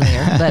grief that was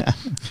there. But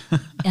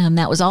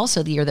that was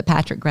also the year that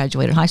Patrick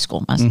graduated high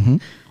school. My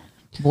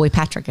boy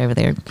Patrick over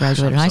there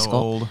graduated high school.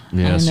 Old.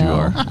 Yes, you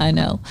are. I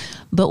know.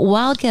 But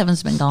while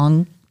Kevin's been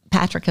gone,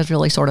 Patrick has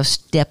really sort of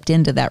stepped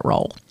into that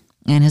role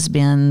and has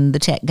been the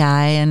tech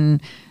guy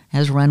and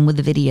has run with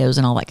the videos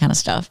and all that kind of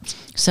stuff.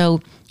 So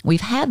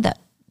we've had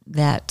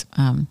that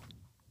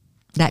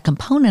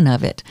component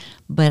of it,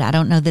 but I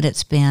don't know that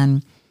it's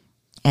been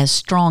as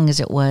strong as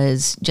it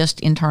was,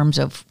 just in terms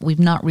of we've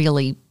not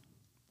really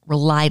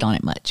relied on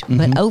it much.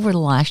 But over the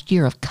last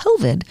year of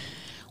COVID,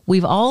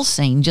 we've all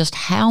seen just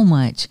how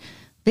much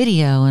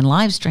video and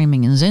live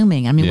streaming and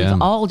Zooming. I mean,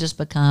 we've all just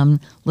become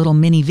little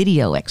mini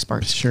video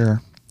experts.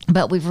 Sure.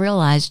 But we've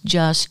realized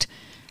just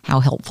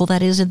how helpful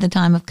that is at the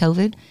time of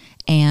COVID,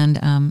 and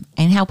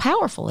how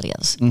powerful it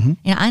is.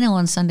 I know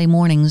on Sunday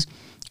mornings,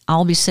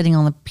 I'll be sitting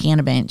on the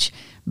piano bench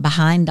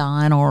behind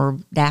Don or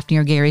Daphne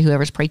or Gary,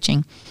 whoever's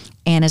preaching.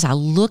 And as I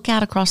look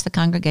out across the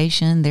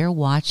congregation, they're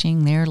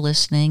watching, they're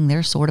listening,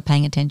 they're sort of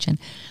paying attention.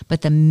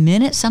 But the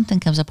minute something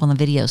comes up on the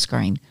video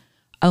screen,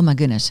 oh my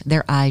goodness,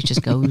 their eyes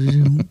just go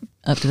zoom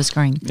up to the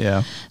screen.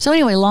 Yeah. So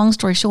anyway, long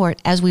story short,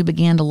 as we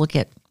began to look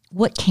at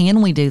what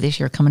can we do this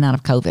year coming out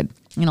of COVID,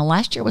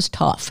 last year was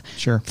tough.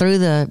 Sure. Through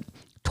the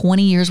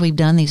 20 years we've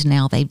done these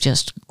now, they've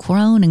just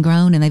grown and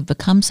grown, and they've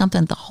become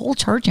something the whole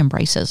church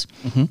embraces.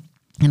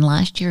 And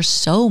last year,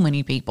 so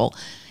many people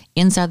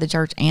inside the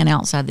church and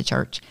outside the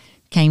church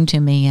came to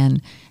me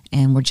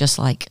and were just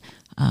like,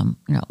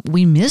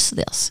 we miss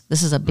this.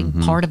 This is a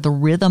big part of the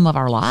rhythm of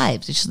our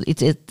lives.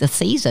 It's the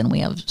season. We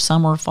have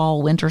summer,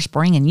 fall, winter,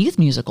 spring, and youth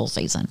musical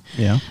season.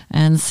 Yeah.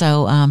 And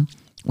so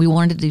we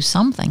wanted to do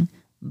something.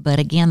 But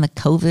again, the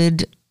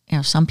COVID,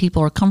 some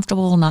people are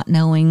comfortable not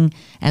knowing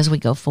as we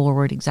go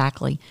forward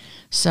exactly.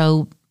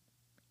 So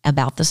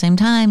about the same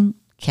time,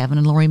 Kevin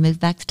and Lori moved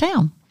back to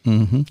town.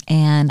 Mm-hmm.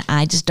 And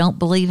I just don't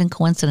believe in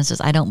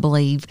coincidences. I don't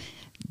believe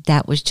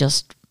that was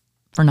just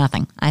for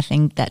nothing. I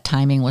think that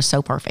timing was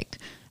so perfect.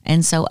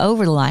 And so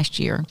over the last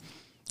year,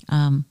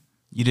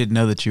 you didn't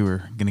know that you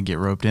were going to get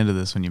roped into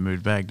this when you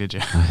moved back, did you?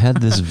 I had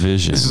this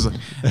vision. It's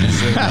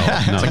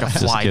like a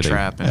fly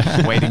trap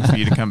and waiting for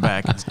you to come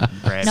back and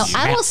grab no, you.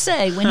 I will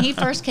say, when he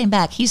first came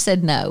back, he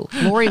said no.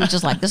 Lori was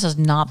just like, this is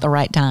not the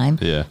right time.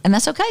 Yeah. And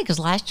that's okay, because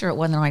last year it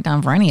wasn't the right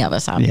time for any of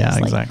us, obviously. Yeah,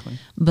 exactly.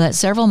 But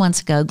several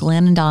months ago,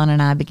 Glenn and Don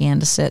and I began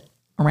to sit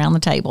around the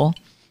table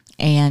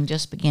and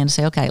just began to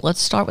say, okay, let's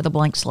start with a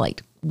blank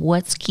slate.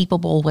 What's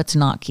keepable, what's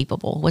not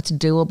keepable, what's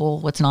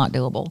doable, what's not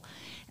doable.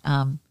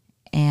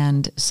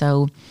 And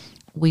so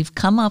we've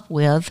come up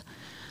with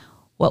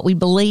what we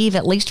believe,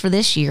 at least for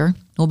this year,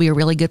 will be a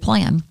really good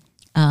plan.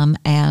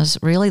 As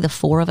really the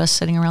four of us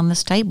sitting around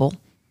this table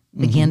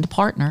begin to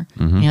partner.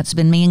 It's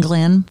been me and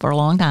Glenn for a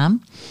long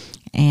time,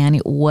 and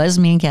it was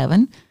me and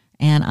Kevin.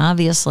 And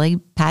obviously,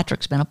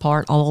 Patrick's been a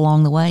part all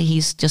along the way.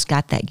 He's just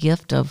got that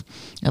gift of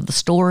the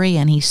story,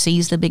 and he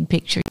sees the big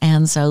picture.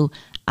 And so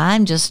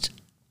I'm just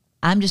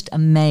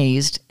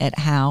amazed at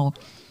how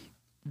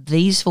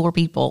these four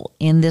people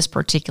in this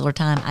particular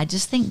time, I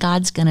just think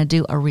God's going to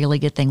do a really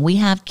good thing. We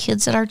have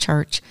kids at our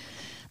church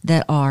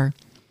that are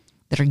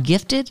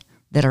gifted,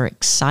 that are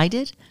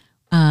excited.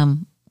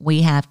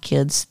 We have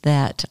kids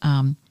that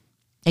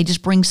they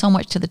just bring so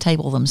much to the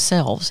table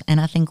themselves.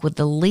 And I think with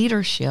the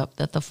leadership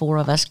that the four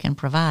of us can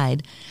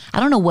provide, I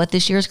don't know what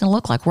this year is going to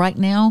look like. Right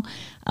now,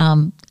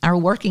 our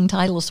working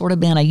title has sort of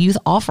been a youth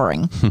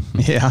offering.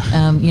 Yeah.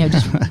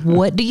 Just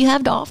what do you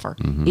have to offer?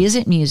 Is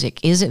it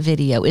music? Is it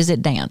video? Is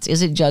it dance?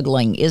 Is it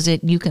juggling? Is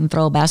it you can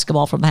throw a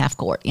basketball from the half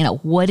court?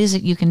 What is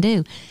it you can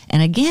do?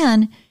 And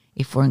again,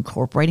 if we're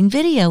incorporating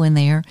video in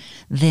there,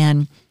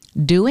 then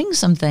doing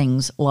some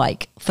things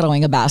like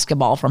throwing a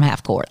basketball from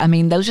half court. I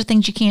mean, those are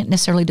things you can't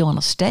necessarily do on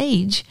a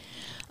stage.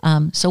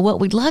 So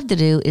what we'd love to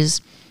do is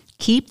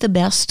keep the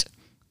best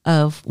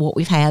of what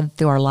we've had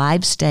through our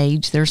live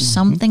stage. There's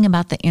something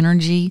about the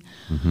energy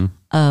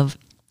of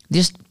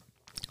just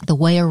the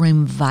way a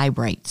room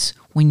vibrates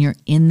when you're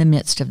in the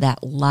midst of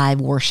that live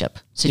worship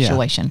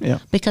situation. Yeah.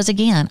 Because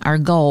again, our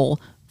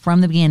goal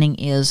from the beginning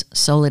is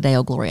Soli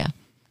Deo Gloria.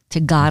 To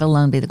God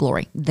alone be the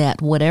glory.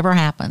 That whatever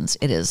happens,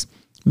 it is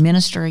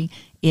ministry,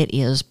 it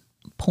is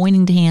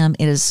pointing to Him,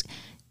 it is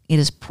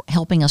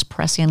helping us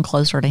press in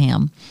closer to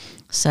Him.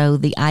 So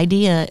the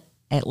idea,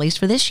 at least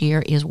for this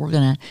year, is we're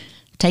going to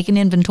take an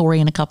inventory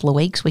in a couple of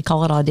weeks. We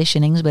call it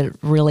auditionings, but it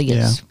really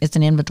is. It's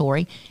an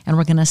inventory, and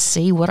we're going to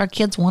see what our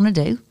kids want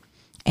to do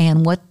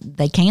and what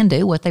they can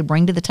do, what they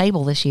bring to the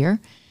table this year,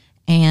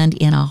 and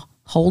in a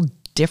whole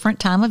different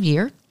time of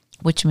year,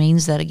 which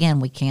means that,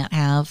 again, we can't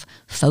have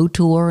faux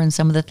tour and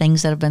some of the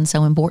things that have been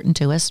so important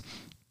to us.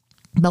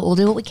 But we'll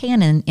do what we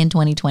can in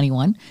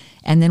 2021,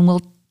 and then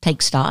we'll take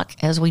stock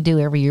as we do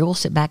every year. We'll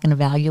sit back and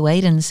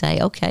evaluate and say,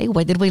 okay,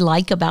 what did we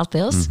like about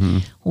this?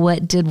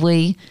 What did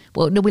we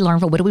learn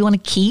from? What do we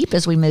want to keep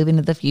as we move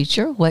into the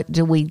future? What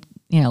do we,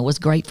 was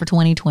great for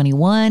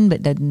 2021,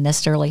 but doesn't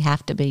necessarily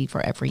have to be for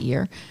every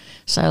year.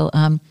 So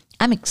I'm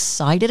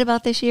excited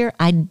about this year.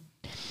 I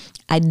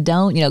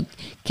don't,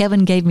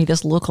 Kevin gave me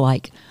this look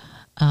like,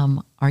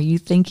 are you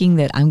thinking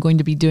that I'm going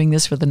to be doing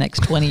this for the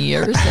next 20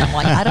 years? And I'm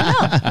like,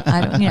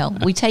 I don't know.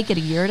 We take it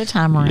a year at a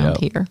time around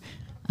here.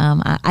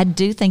 I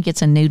do think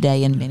it's a new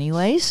day in many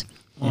ways.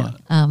 Yeah.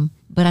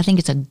 But I think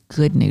it's a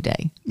good new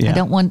day. Yeah.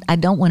 I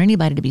don't want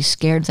anybody to be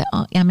scared and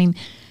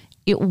say,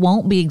 it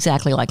won't be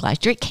exactly like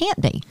last year. It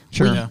can't be.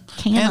 Sure. We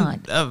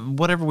cannot. And,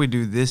 whatever we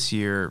do this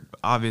year,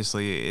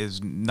 obviously,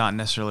 is not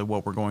necessarily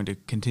what we're going to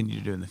continue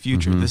to do in the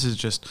future. This is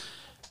just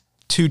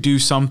to do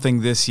something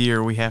this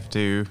year, we have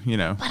to,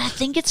 But I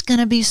think it's going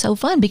to be so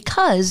fun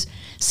because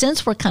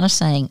since we're kind of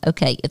saying,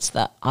 okay, it's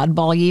the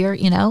oddball year,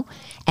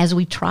 as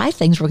we try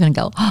things, we're going to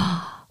go,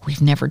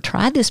 we've never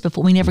tried this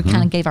before. We never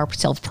kind of gave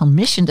ourselves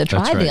permission to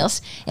try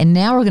this. And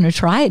now we're going to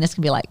try it. And it's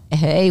going to be like,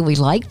 hey, we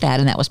like that.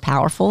 And that was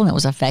powerful and it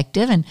was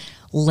effective. And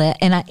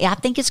I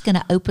think it's going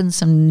to open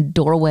some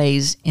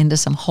doorways into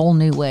some whole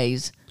new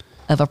ways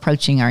of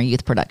approaching our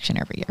youth production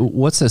every year.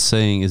 What's that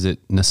saying? Is it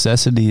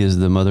necessity is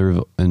the mother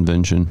of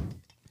invention?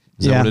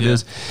 Is that what it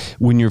is?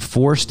 When you're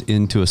forced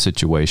into a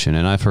situation,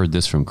 and I've heard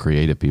this from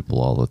creative people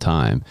all the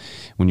time,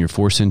 when you're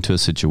forced into a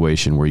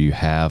situation where you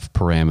have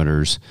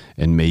parameters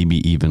and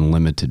maybe even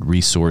limited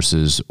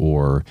resources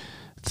or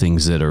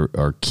things that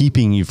are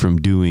keeping you from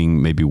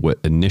doing maybe what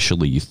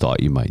initially you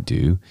thought you might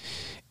do,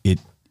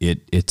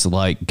 it's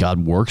like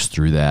God works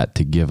through that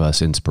to give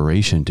us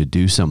inspiration to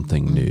do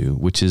something new,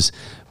 which is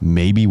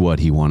maybe what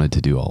he wanted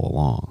to do all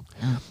along.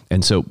 Yeah.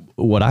 And so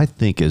what I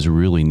think is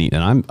really neat,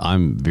 and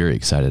I'm very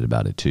excited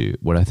about it too.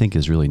 What I think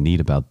is really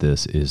neat about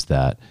this is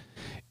that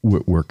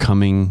we're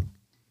coming,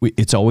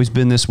 it's always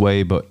been this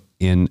way, but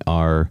in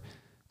our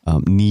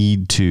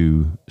need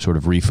to sort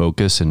of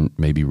refocus and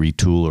maybe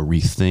retool or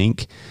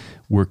rethink,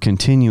 we're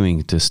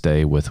continuing to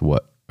stay with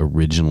what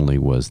originally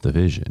was the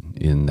vision,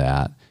 in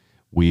that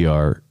we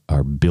are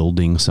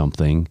building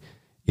something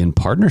in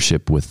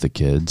partnership with the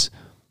kids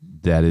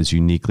that is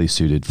uniquely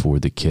suited for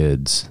the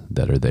kids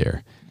that are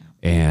there.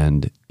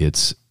 And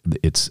it's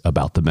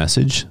about the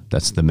message.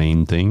 That's the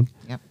main thing.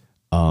 Yep.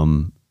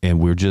 And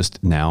we're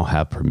just now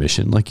have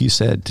permission, like you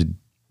said,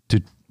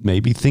 to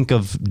maybe think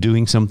of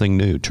doing something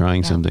new,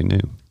 trying something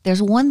new.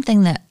 There's one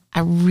thing that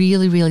I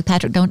really, really,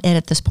 Patrick, don't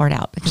edit this part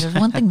out, because there's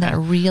one thing that I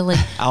really...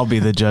 I'll be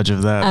the judge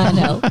of that. I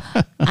know.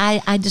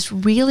 I just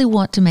really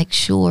want to make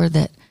sure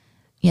that,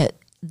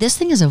 this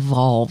thing has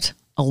evolved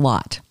a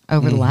lot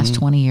over the last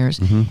 20 years.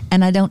 Mm-hmm.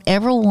 And I don't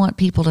ever want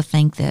people to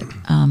think that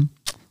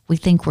we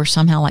think we're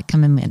somehow like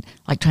coming in,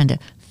 like trying to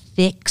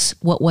fix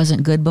what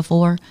wasn't good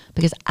before,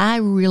 because I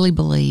really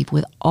believe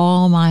with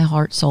all my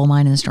heart, soul,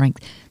 mind, and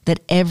strength that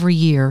every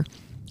year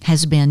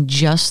has been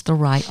just the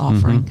right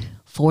offering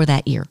for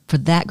that year, for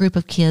that group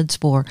of kids,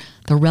 for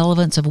the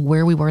relevance of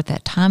where we were at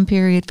that time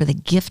period, for the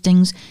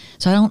giftings.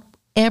 So I don't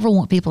ever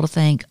want people to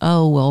think,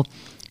 oh, well,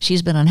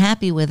 she's been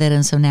unhappy with it,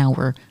 and so now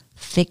we're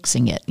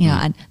fixing it.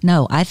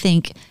 I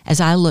think as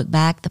I look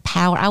back, the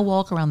power, I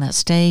walk around that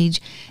stage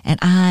and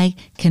I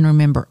can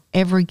remember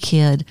every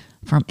kid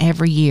from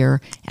every year.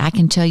 I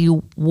can tell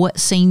you what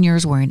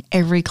seniors were in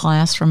every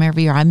class from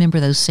every year. I remember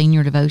those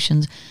senior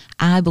devotions.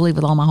 I believe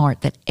with all my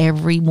heart that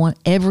every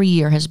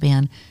year has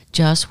been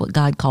just what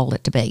God called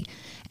it to be.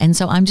 And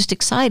so I'm just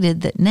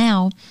excited that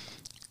now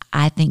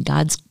I think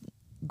God's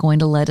going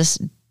to let us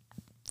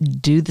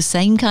do the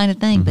same kind of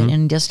thing, but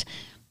in just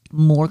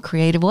more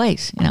creative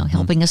ways,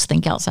 helping us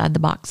think outside the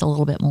box a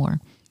little bit more.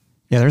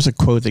 Yeah, there's a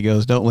quote that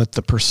goes, "Don't let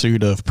the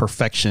pursuit of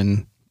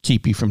perfection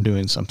keep you from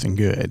doing something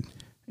good."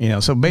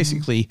 So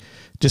basically,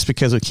 just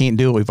because we can't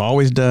do what we've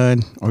always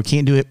done, or we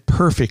can't do it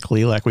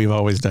perfectly like we've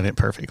always done it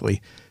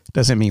perfectly,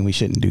 doesn't mean we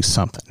shouldn't do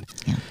something.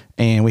 Yeah.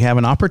 And we have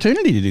an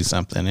opportunity to do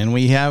something, and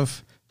we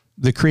have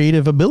the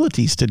creative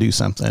abilities to do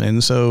something.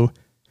 And so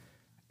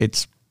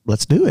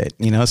let's do it.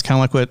 It's kind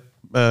of like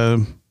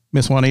what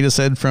Miss Juanita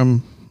said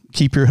from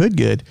Keep Your Hood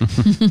Good.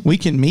 We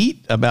can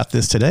meet about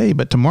this today,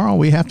 but tomorrow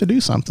we have to do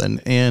something.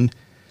 And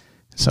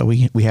so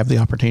we have the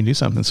opportunity to do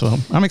something. So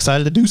I'm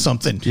excited to do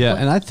something. Yeah.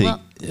 And I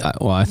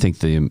think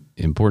the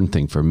important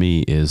thing for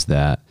me is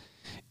that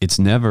it's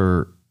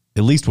never,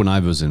 at least when I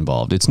was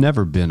involved, it's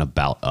never been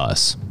about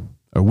us.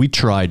 Or we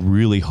tried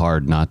really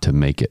hard not to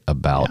make it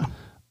about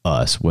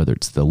us, whether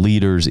it's the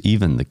leaders,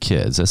 even the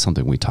kids. That's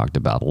something we talked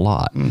about a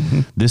lot.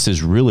 This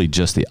is really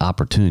just the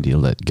opportunity to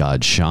let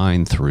God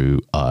shine through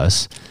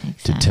us,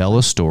 to tell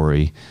a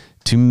story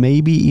to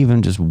maybe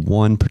even just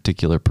one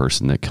particular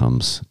person that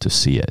comes to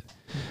see it.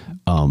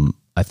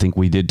 I think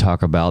we did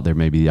talk about there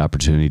may be the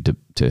opportunity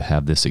to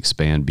have this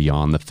expand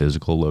beyond the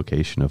physical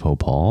location of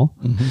Hope Hall.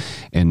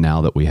 And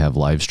now that we have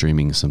live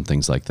streaming, some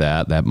things like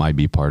that, that might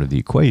be part of the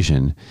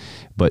equation.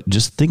 But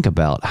just think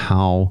about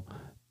how,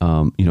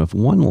 if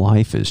one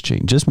life is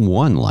changed, just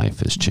one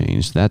life is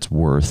changed, that's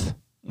worth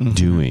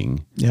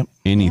doing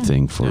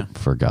anything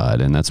for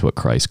God. And that's what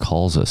Christ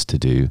calls us to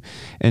do.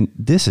 And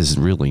this is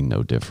really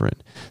no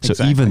different.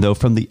 So even though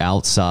from the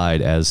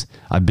outside, as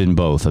I've been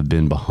both, I've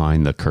been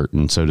behind the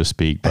curtain, so to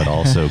speak, but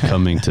also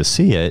coming to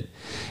see it,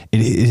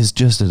 it is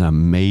just an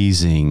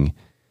amazing,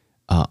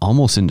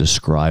 almost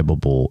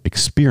indescribable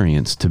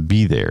experience to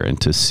be there and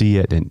to see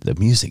it. And the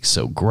music's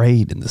so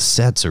great and the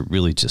sets are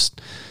really just,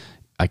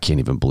 I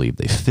can't even believe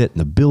they fit in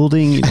the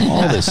building,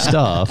 all this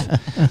stuff.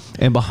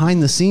 And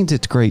behind the scenes,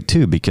 it's great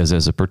too, because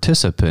as a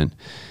participant,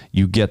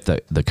 you get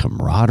the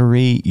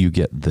camaraderie, you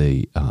get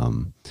the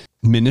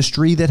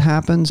ministry that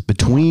happens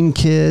between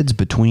kids,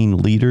 between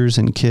leaders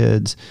and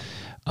kids,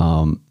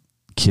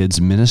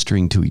 kids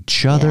ministering to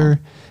each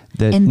other.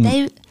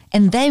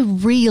 And they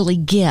really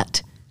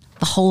get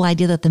the whole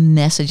idea that the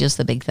message is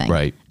the big thing.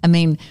 Right. I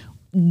mean,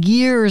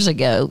 years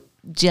ago,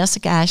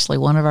 Jessica Ashley,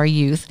 one of our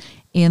youth,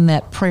 in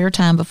that prayer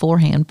time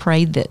beforehand,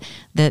 prayed that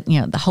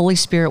the Holy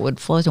Spirit would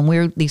flow, and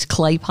we're these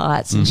clay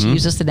pots. And she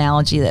used this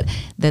analogy that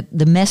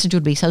the message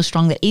would be so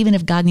strong that even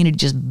if God needed to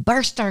just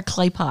burst our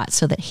clay pots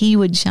so that He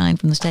would shine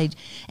from the stage.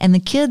 And the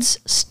kids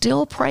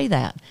still pray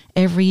that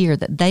every year,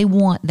 that they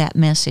want that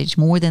message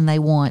more than they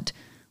want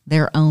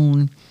their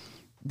own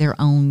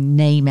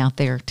name out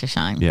there to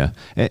shine. Yeah.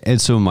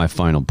 And so my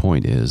final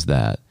point is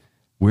that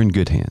we're in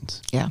good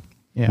hands. Yeah.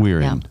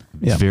 We're in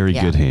very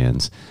good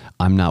hands.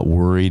 I'm not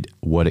worried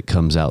what it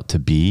comes out to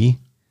be.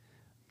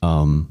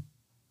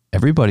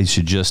 Everybody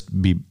should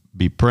just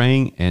be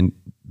praying and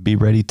be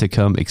ready to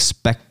come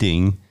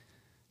expecting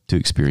to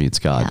experience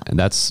God. And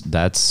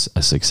that's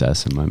a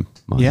success in my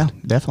mind. Yeah,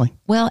 definitely.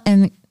 Well,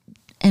 and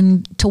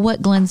to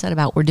what Glenn said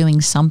about we're doing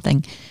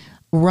something,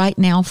 right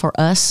now for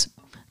us,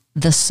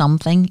 the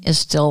something is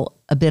still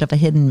a bit of a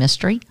hidden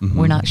mystery.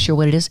 We're not sure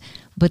what it is.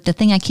 But the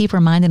thing I keep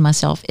reminding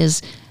myself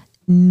is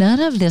none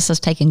of this has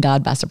taken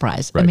God by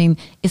surprise. Right. I mean,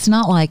 it's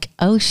not like,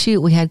 oh,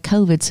 shoot, we had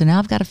COVID, so now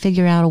I've got to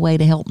figure out a way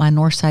to help my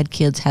Northside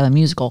kids have a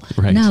musical.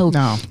 Right. No,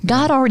 No.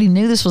 God already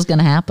knew this was going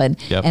to happen.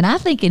 Yep. And I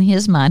think in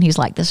his mind, he's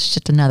like, this is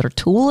just another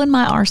tool in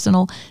my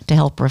arsenal to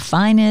help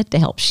refine it, to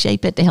help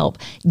shape it, to help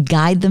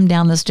guide them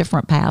down this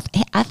different path.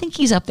 I think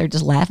he's up there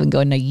just laughing,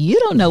 going, no, you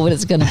don't know what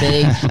it's going to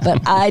be,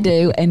 but I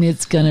do, and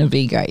it's going to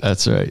be great.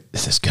 That's right.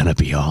 This is going to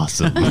be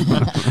awesome.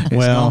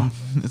 Well,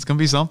 It's gonna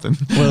be something.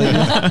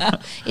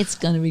 It's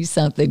going to be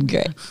something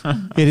great.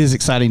 it is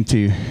exciting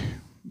to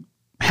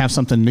have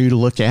something new to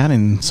look at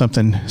and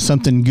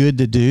something good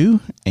to do.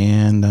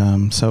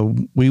 And so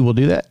we will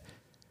do that.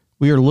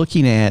 We are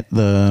looking at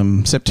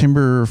the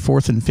September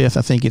 4th and 5th.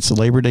 I think it's the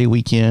Labor Day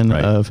weekend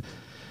Right.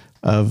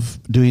 of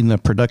doing the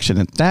production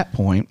at that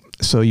point.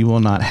 So you will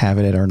not have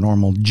it at our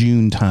normal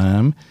June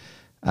time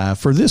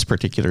for this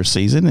particular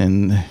season.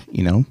 And,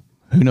 you know,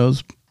 who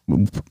knows,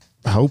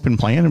 hope and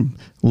plan and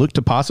look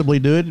to possibly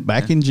do it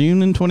back in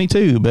June in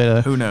 22.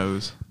 But Who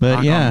knows? but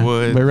Knock yeah, on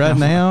wood. but right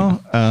now,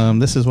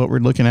 this is what we're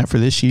looking at for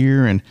this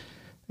year,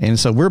 and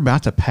so we're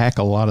about to pack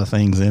a lot of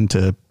things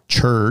into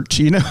church.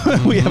 You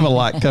know, we have a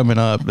lot coming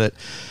up, but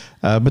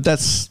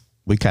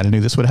we kind of knew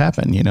this would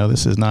happen. You know,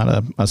 this is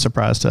not a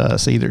surprise to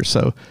us either.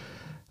 So,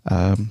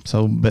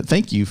 but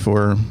thank you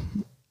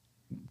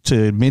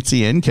to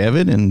Mitzi and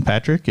Kevin and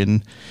Patrick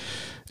and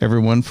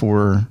everyone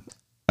for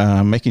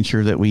making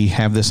sure that we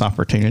have this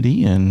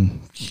opportunity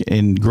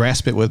and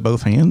grasp it with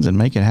both hands and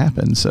make it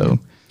happen. So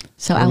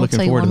So we're I will looking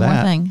tell you forward one to more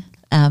that. thing.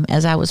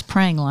 As I was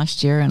praying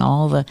last year and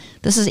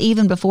this is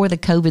even before the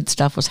COVID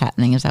stuff was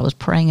happening, as I was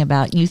praying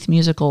about Youth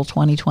Musical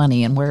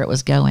 2020 and where it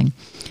was going.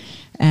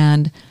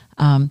 And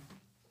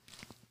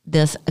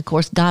this, of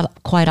course, God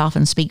quite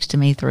often speaks to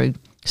me through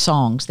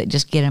songs that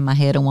just get in my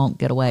head and won't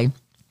get away.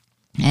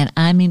 And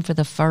I mean, for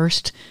the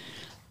first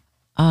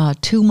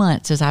 2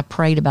 months as I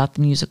prayed about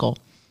the musical,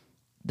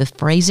 the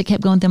phrase that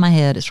kept going through my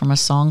head is from a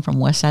song from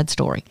West Side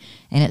Story.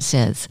 And it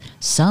says,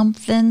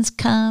 something's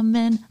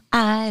coming,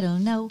 I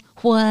don't know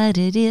what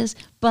it is,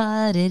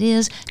 but it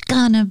is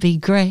gonna be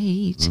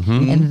great.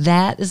 And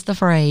that is the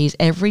phrase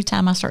every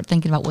time I start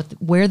thinking about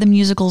where the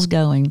musical's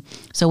going.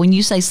 So when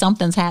you say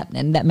something's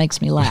happening, that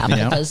makes me laugh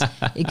because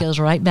it goes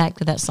right back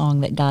to that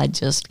song that God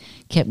just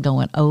kept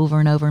going over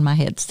and over in my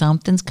head.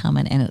 Something's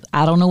coming, and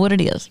I don't know what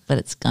it is, but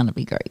it's gonna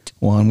be great.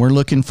 Well, and we're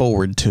looking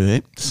forward to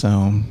it.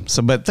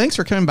 But thanks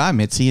for coming by,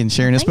 Mitzi, and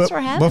sharing this. Thanks But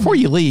for having before me.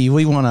 you leave,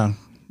 we want to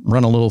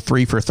run a little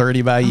 3 for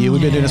 30 by you. We've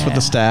been doing this with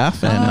the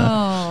staff, and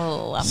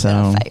I'm So-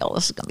 gonna fail.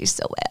 This is gonna be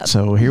so bad.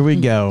 so here we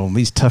go.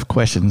 These tough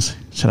questions.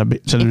 Should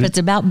If it's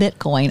about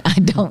Bitcoin, I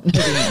don't know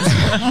the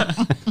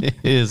answer. It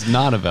is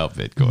not about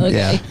Bitcoin.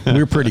 Okay. yeah,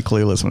 we're pretty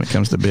clueless when it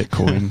comes to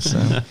Bitcoin. So,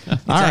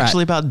 It's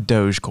actually about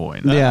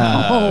Dogecoin.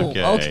 yeah. Oh,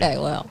 Okay. okay.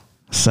 Well,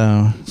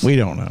 So we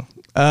don't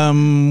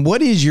know.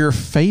 What is your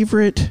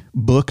favorite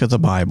book of the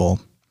Bible?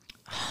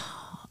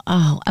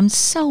 I'm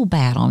so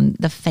bad on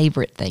the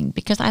favorite thing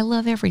because I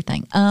love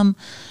everything.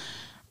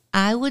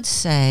 I would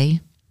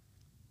say,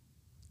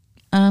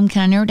 can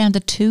I narrow it down to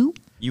 2?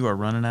 You are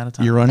running out of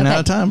time. You're running out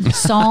of time.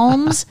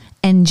 Psalms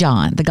and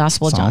John, the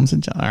Gospel of John. Psalms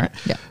and John. All right.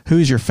 Yeah. Who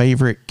is your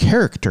favorite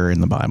character in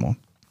the Bible?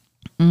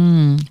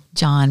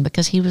 John,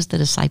 because he was the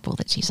disciple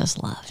that Jesus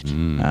loved.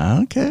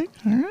 Okay.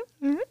 All right.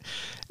 All right.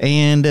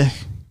 And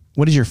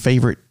what is your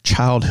favorite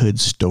childhood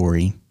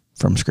story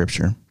from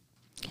Scripture?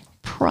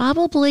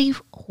 Probably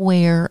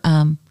where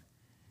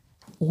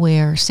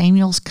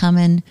Samuel's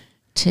coming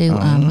to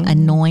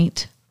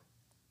anoint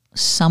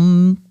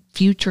some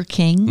future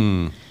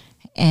king,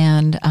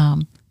 and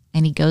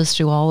he goes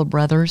through all the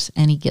brothers,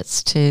 and he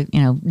gets to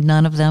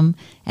none of them,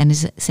 and he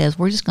says,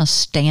 "We're just going to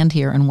stand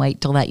here and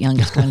wait till that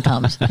youngest one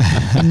comes,"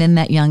 and then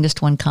that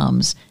youngest one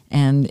comes,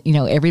 and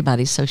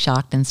everybody's so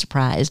shocked and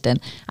surprised, and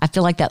I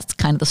feel like that's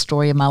kind of the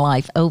story of my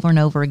life over and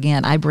over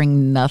again. I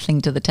bring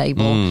nothing to the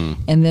table,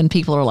 and then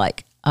people are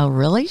like, "Oh,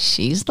 really?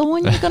 She's the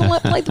one you're going to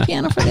let play the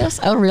piano for this?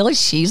 Oh, really?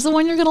 She's the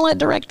one you're going to let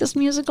direct this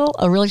musical?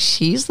 Oh, really?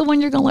 She's the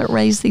one you're going to let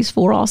raise these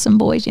 4 awesome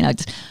boys?"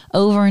 Just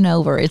over and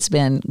over. It's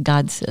been,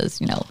 God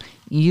says,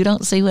 you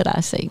don't see what I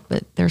see,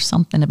 but there's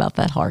something about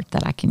that heart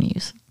that I can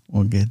use.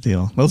 Well, good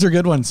deal. Those are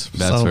good ones.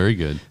 That's very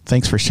good.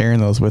 Thanks for sharing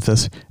those with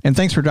us. And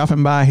thanks for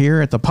dropping by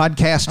here at the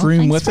podcast room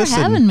Thanks with for us.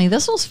 having and me.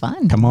 This was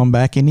fun. Come on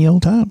back any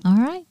old time. All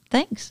right.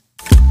 Thanks.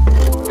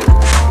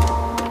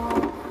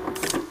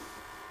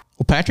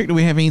 Well, Patrick, do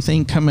we have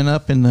anything coming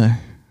up in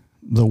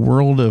the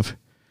world of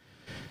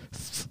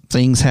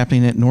things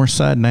happening at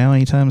Northside now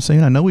anytime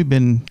soon? I know we've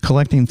been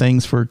collecting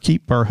things for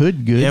Keep Our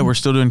Hood Good. Yeah, we're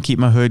still doing Keep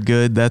My Hood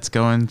Good. That's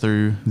going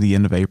through the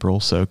end of April.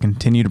 So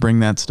continue to bring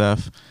that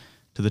stuff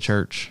to the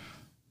church.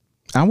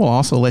 I will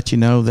also let you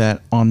know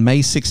that on May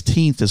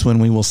 16th is when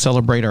we will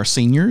celebrate our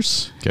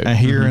seniors Okay.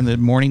 here in the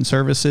morning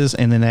services.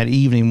 And then that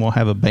evening we'll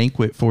have a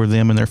banquet for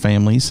them and their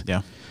families.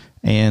 Yeah.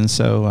 And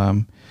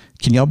so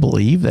can y'all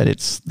believe that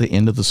it's the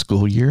end of the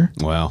school year?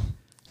 Wow.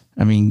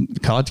 I mean,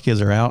 college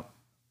kids are out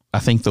I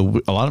think a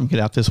lot of them get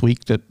out this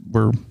week that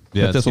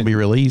this will be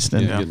released,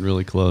 and getting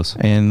really close.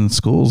 And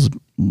school's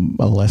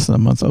less than a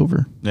month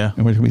over. Yeah.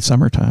 And it's gonna be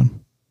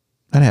summertime.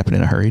 That happened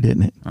in a hurry,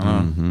 didn't it?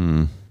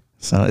 Mm-hmm.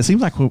 So it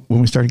seems like when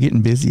we started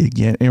getting busy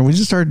again, and we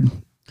just started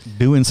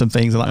doing some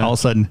things, and like all of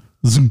a sudden,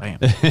 zoom, Bam.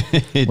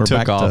 It We're took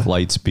back off to-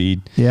 light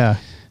speed. yeah.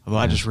 Although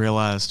I just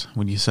realized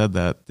when you said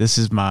that, this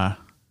is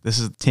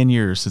 10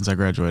 years since I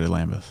graduated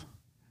Lambeth.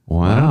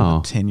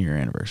 Wow. 10-year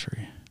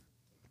anniversary.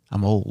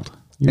 I'm old.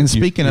 And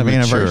speaking of you're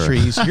mature.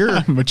 anniversaries,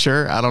 you're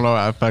Mature? I don't know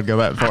if I'd go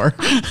that far.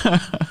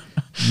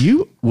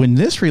 when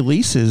this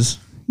releases,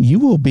 you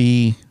will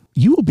be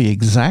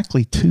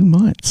exactly 2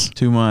 months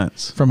 2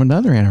 months. from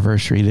another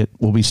anniversary that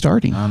will be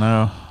starting. I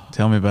know.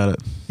 Tell me about it.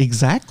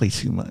 Exactly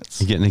 2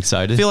 months. You getting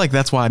excited? I feel like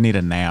that's why I need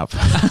a nap.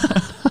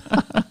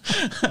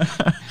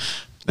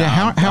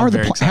 Yeah, I'm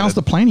very how's excited.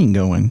 the planning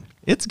going?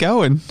 It's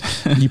going.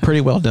 You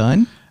pretty well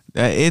done?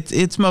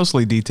 It's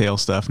mostly detail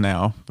stuff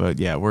now, but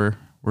yeah, we're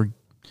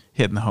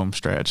hitting the home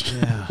stretch.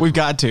 Yeah. We've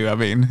got to. I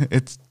mean,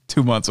 it's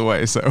 2 months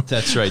away, so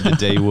That's right. The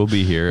day will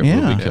be here. It will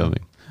Yeah. be coming.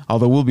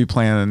 although we'll be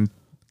planning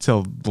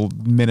till the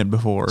minute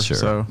before. Sure.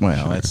 So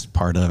Well, that's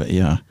part of it,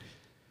 yeah.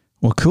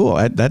 Well, cool.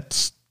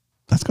 That's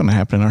going to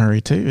happen in a hurry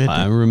too. isn't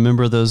I it?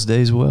 remember those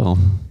days well.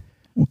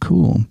 Well,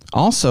 cool.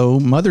 Also,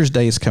 Mother's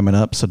Day is coming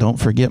up, so don't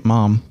forget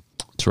Mom.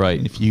 That's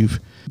right. If you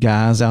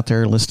guys out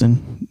there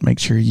listening, make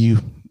sure you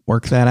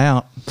work that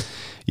out.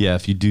 Yeah,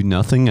 if you do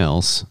nothing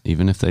else,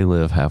 even if they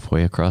live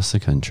halfway across the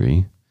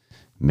country,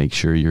 make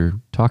sure you're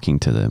talking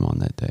to them on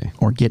that day.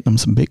 Or getting them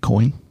some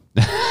Bitcoin.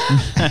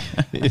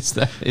 Is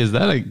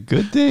that a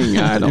good thing?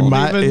 I don't it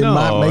might, even it know.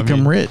 might make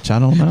them rich. I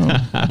don't know.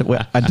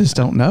 I just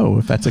don't know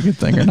if that's a good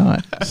thing or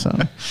not. So,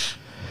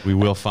 We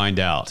will find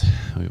out.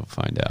 We will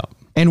find out.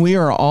 and we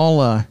are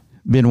all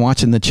been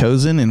watching The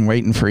Chosen and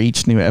waiting for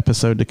each new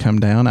episode to come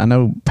down. I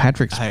know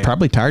Patrick's Hey.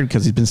 probably tired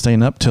because he's been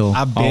staying up till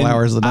all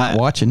hours of the night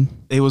watching.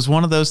 It was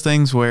one of those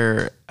things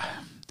where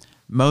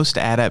most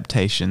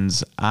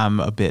adaptations I'm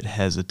a bit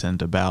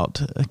hesitant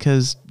about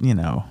because,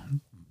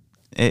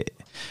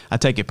 I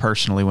take it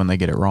personally when they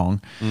get it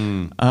wrong.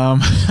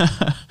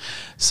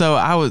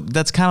 So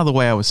that's kind of the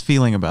way I was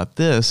feeling about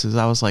this is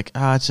I was like,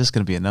 it's just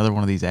going to be another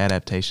one of these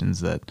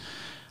adaptations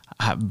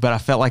but I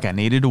felt like I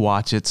needed to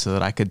watch it so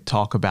that I could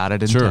talk about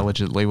it Sure.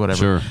 intelligently,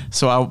 whatever. Sure.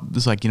 So I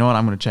was like, you know what?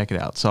 I'm going to check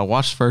it out. So I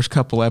watched the first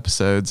couple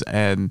episodes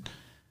and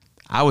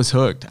I was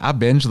hooked. I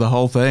binged the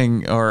whole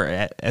thing, or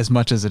as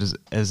much as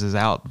is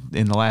out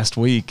in the last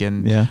week,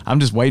 and Yeah. I'm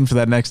just waiting for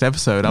that next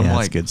episode. I'm Yeah,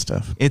 like, it's good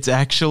stuff. It's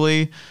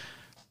actually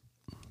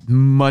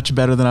much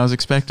better than I was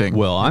expecting.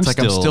 Well, I'm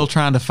still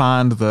trying to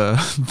find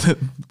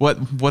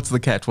what's the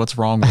catch? What's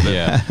wrong with it?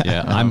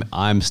 Yeah.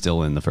 I'm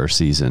still in the first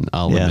season.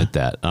 I'll Yeah. admit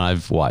that.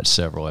 I've watched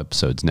several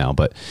episodes now,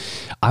 but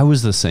I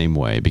was the same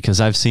way because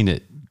I've seen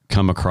it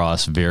come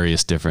across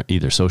various different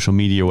either social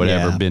media or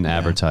whatever, Yeah. been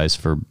advertised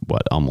for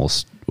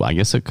I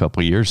guess a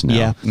couple of years now.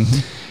 Yeah. Mm-hmm.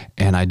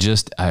 And I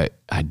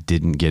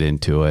didn't get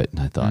into it. And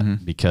I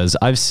thought, because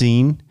I've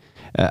seen,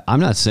 I'm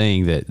not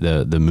saying that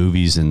the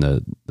movies and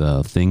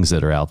the things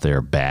that are out there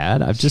are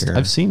bad.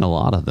 I've seen a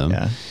lot of them.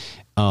 Yeah.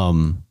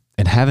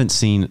 And haven't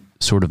seen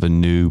sort of a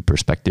new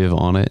perspective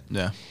on it.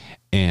 Yeah.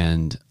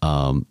 And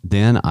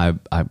then I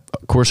of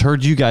course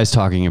heard you guys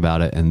talking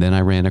about it, and then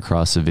I ran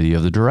across a video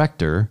of the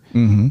director,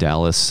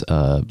 Dallas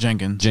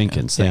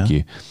Jenkins. Thank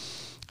you.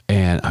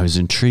 And I was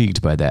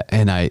intrigued by that.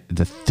 And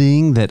the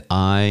thing that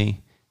I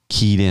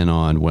keyed in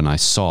on when I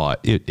saw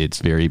it's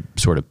very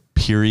sort of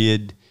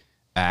period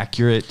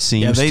accurate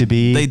seems to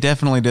be. They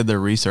definitely did their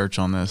research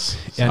on this.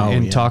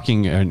 And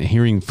talking and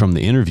hearing from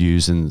the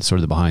interviews and sort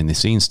of the behind the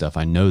scenes stuff,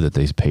 I know that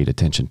they paid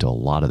attention to a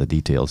lot of the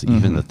details,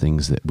 even the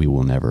things that we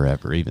will never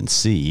ever even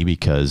see,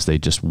 because they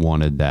just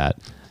wanted that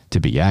to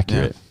be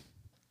accurate.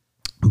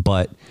 Yeah.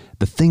 But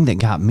the thing that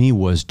got me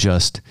was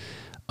just,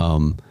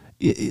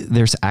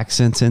 there's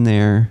accents in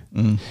there,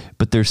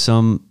 but there's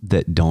some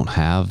that don't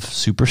have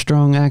super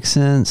strong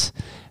accents.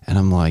 And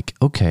I'm like,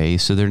 okay,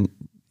 so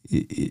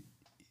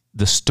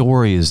the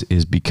story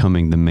is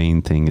becoming the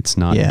main thing. It's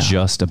not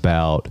just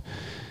about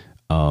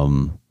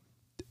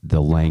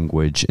the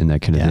language and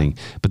that kind of thing.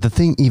 But the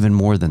thing even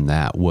more than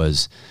that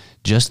was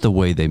just the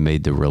way they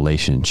made the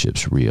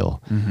relationships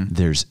real.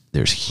 There's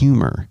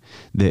humor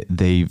that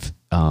they've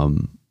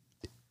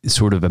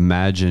sort of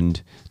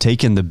imagined,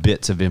 taken the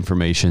bits of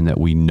information that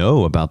we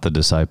know about the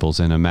disciples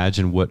and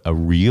imagine what a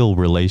real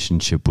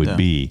relationship would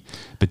be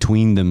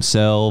between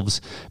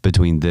themselves,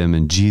 between them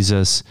and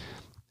Jesus.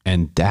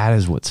 And that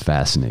is what's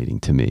fascinating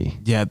to me.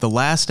 Yeah, the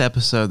last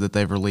episode that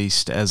they've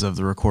released as of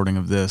the recording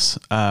of this,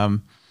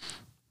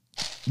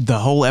 the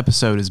whole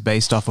episode is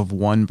based off of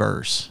one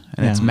verse,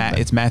 and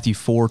it's Matthew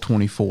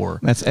 4:24.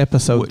 That's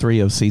episode 3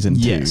 of season 2.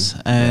 Yes,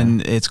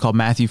 and it's called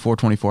Matthew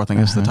 4:24. I think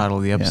that's the title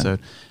of the episode.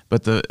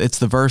 But it's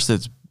the verse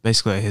that's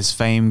basically his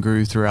fame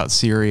grew throughout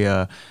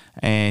Syria,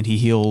 and he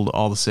healed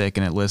all the sick,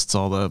 and it lists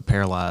all the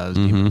paralyzed,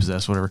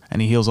 possessed, whatever,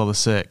 and he heals all the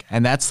sick,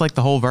 and that's like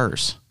the whole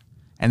verse.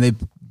 And they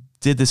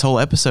did this whole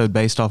episode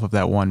based off of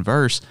that one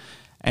verse,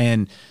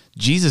 and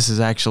Jesus is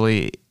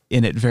actually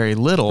in it very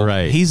little.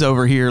 Right. He's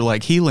over here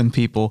like healing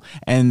people,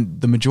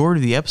 and the majority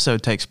of the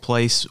episode takes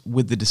place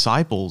with the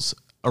disciples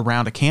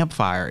around a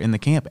campfire in the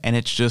camp, and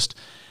it's just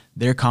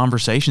their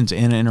conversations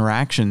and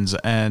interactions.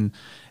 And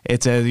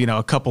it's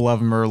a couple of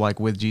them are like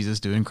with Jesus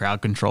doing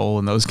crowd control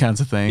and those kinds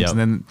of things. Yep. And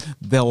then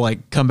they'll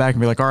like come back and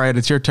be like, all right,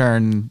 it's your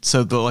turn.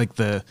 So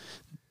the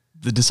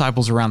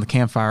disciples around the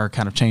campfire are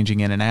kind of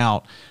changing in and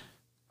out,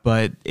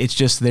 but it's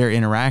just their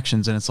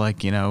interactions. And it's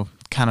like,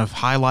 kind of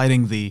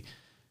highlighting the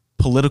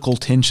political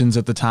tensions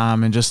at the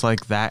time, and just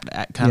like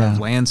that kind of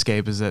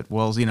landscape is that,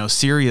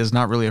 Syria is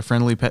not really a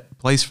friendly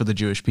place for the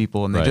Jewish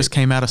people, and they just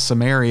came out of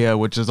Samaria,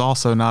 which is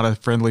also not a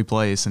friendly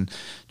place. And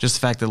just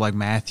the fact that like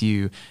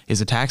Matthew is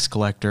a tax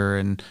collector,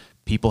 and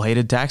people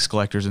hated tax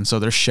collectors, and so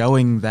they're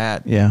showing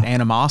that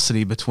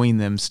animosity between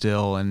them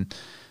still, and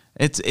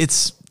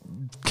it's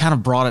kind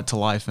of brought it to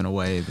life in a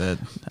way that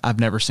I've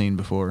never seen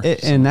before.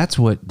 And that's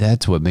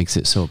what makes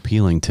it so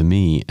appealing to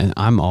me. And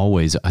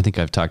I think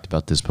I've talked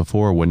about this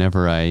before,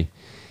 whenever I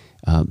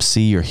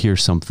see or hear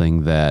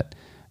something that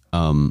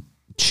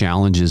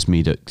challenges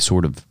me to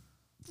sort of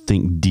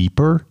think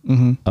deeper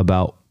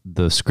about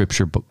the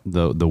scripture,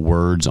 the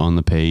words on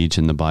the page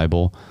in the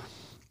Bible,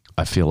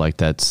 I feel like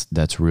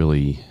that's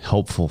really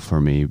helpful for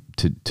me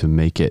to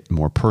make it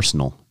more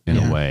personal in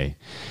a way.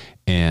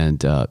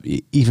 And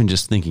even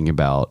just thinking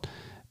about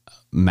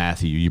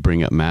Matthew, you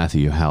bring up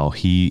Matthew, how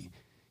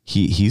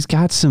he's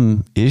got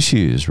some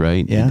issues,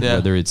 right? Yeah.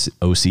 Whether it's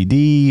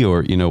OCD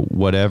or,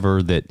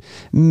 whatever that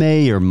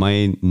may or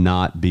may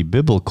not be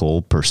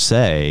biblical per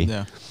se.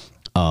 Yeah.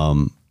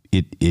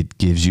 It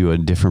gives you a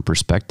different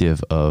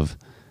perspective of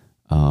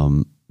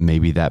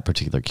maybe that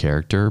particular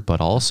character, but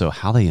also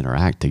how they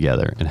interact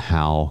together, and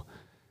how,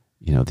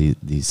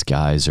 these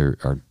guys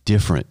are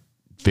different,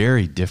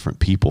 very different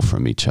people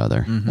from each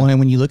other. Mm-hmm. Well, and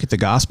when you look at the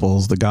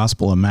Gospels, the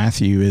Gospel of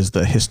Matthew is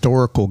the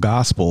historical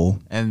gospel,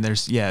 and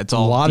it's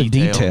all a lot of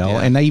detail,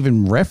 and they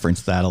even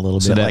reference that a little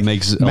bit. That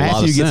makes a lot of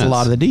Matthew gets sense. a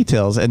lot of the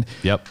details, and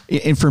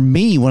And for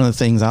me, one of the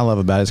things I love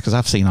about it is because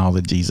I've seen all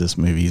the Jesus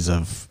movies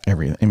of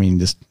everything. I mean,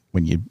 just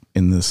when you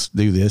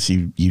do this,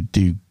 you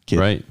do get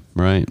right.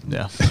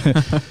 Yeah.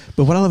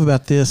 But what I love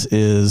about this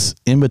is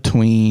in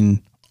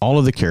between all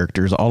of the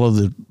characters, all of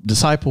the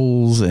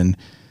disciples, and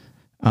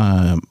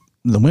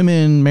the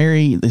women,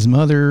 Mary, his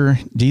mother,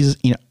 Jesus,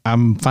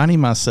 I'm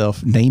finding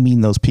myself naming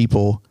those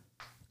people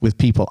with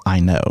people I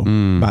know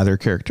by their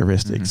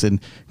characteristics, and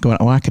going,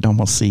 I could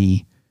almost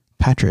see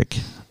Patrick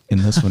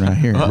in this one right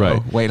here.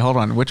 Right. Wait, hold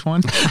on. Which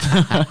one?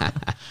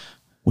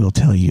 We'll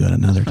tell you at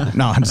another time.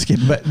 No, I'm just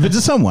kidding. But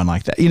just someone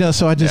like that,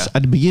 so I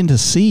begin to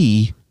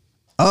see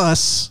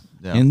us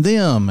in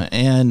them.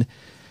 And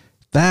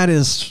that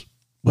is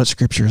what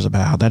Scripture is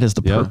about. That is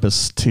the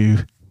purpose, to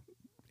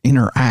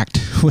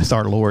interact with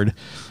our Lord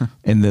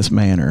in this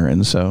manner.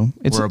 And so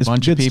we're a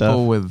bunch of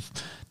people with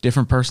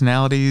different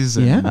personalities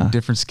and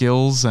different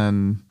skills,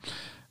 and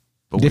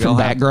different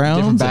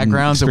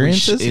backgrounds,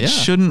 it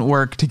shouldn't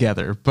work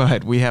together,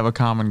 but we have a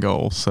common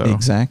goal. So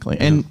exactly.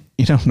 And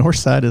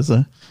Northside is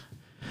a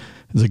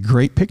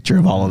great picture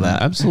of all of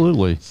that.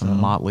 Absolutely. It's a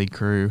motley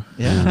crew.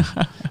 Yeah.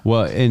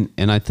 Well,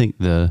 and I think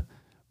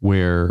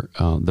where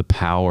the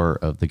power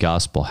of the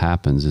gospel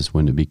happens is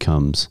when it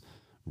becomes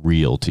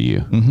real to you.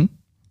 Mm-hmm.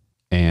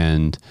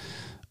 And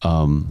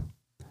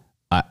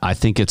I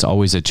think it's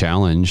always a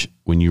challenge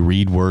when you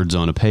read words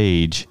on a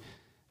page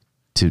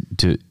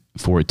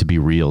for it to be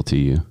real to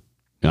you.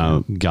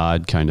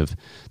 God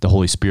the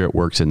Holy Spirit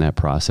works in that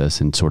process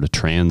and sort of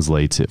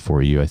translates it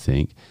for you, I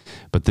think.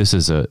 But this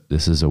is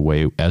a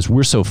way, as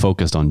we're so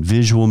focused on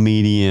visual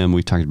medium,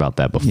 we've talked about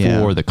that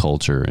before, the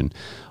culture and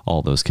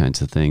all those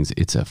kinds of things.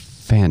 It's a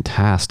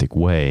fantastic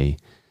way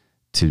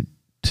to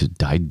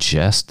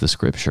digest the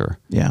Scripture.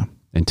 Yeah.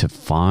 And to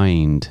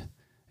find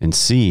and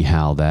see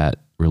how that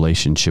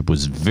relationship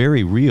was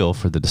very real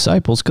for the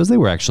disciples, because they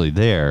were actually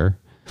there,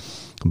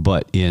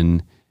 but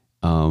in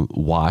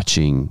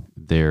watching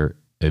their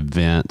the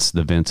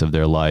events of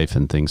their life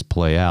and things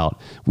play out,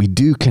 we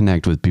do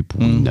connect with people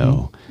we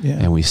know. Yeah.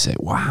 And we say,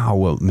 wow,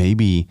 well,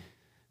 maybe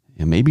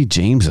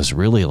James is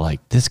really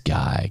like this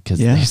guy, because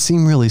they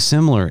seem really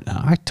similar.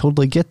 I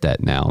totally get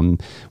that now.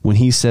 And when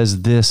he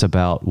says this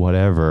about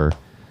whatever,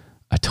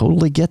 I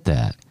totally get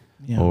that.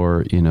 Yeah.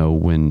 Or,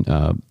 when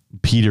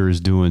Peter is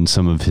doing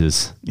some of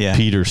his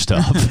Peter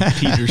stuff.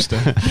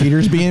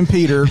 Peter's being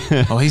Peter.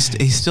 Oh,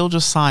 he's still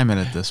just Simon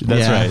at this point.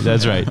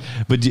 That's right.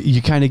 But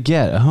you kind of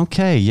get,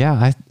 okay,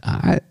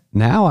 I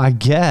now I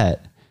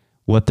get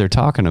what they're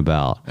talking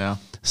about. Yeah.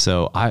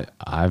 So I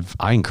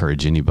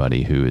encourage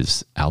anybody who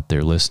is out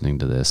there listening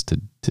to this to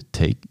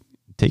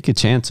take a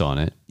chance on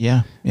it.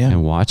 Yeah. Yeah.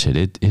 And watch it.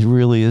 It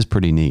really is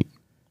pretty neat.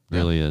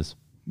 Really is.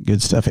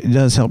 Good stuff. It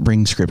does help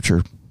bring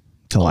Scripture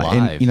to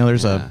life. And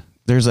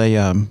there's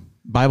a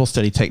Bible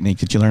study technique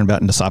that you learn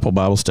about in Disciple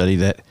Bible Study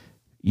that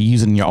you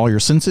use in all your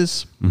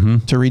senses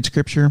to read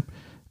Scripture.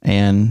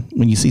 And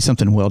when you see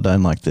something well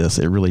done like this,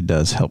 it really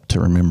does help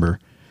to remember,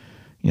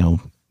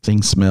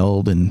 things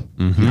smelled, and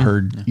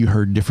you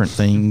heard different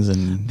things,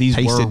 and These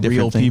tasted were different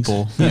real things.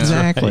 people.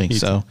 Exactly. Right.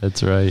 So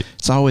That's right.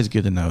 it's always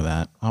good to know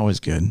that. Always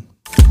good.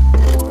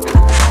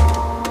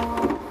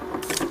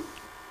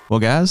 Well,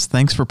 guys,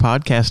 thanks for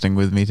podcasting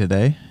with me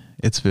today.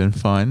 It's been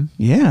fun.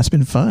 Yeah, it's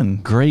been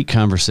fun. Great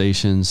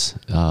conversations.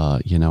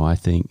 I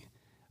think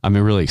I'm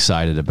really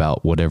excited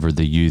about whatever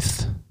the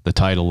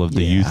title of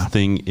the youth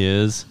thing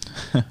is,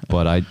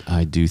 but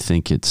I do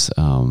think it's,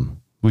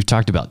 we've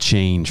talked about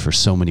change for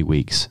so many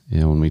weeks.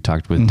 When we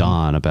talked with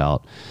Don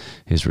about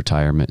his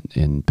retirement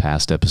in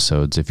past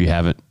episodes, if you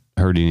haven't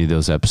heard any of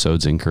those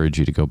episodes, I encourage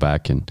you to go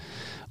back and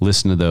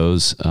listen to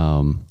those.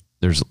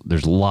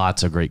 There's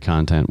lots of great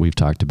content we've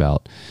talked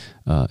about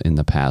in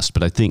the past,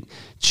 but I think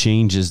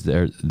change is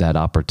that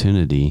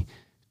opportunity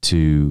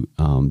to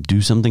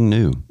do something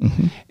new,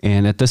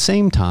 and at the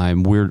same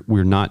time,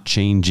 we're not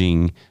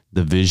changing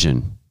the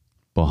vision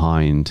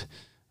behind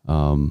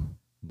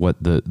what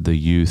the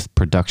youth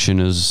production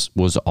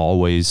was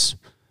always,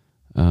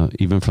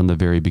 even from the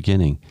very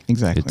beginning.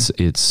 Exactly.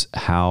 It's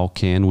how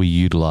can we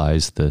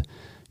utilize the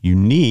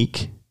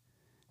unique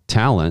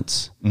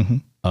talents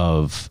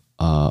of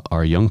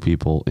our young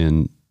people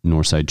in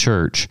Northside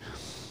Church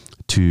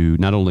to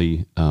not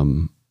only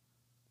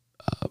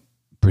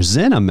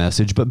present a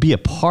message, but be a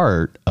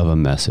part of a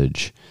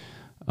message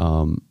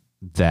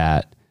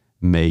that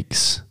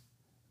makes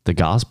the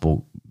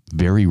gospel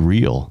very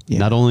real,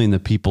 not only in the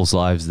people's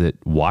lives that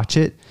watch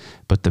it,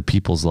 but the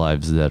people's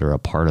lives that are a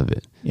part of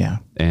it. Yeah.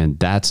 And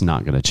that's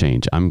not going to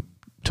change. I'm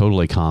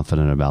totally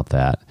confident about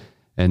that.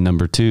 And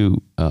number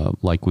two,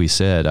 like we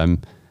said,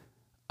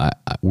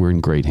 we're in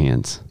great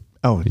hands.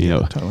 Oh, yeah,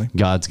 totally.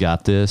 God's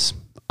got this.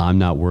 I'm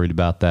not worried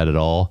about that at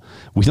all.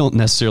 We don't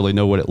necessarily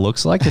know what it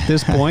looks like at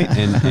this point,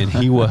 and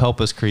he will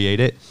help us create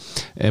it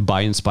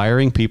by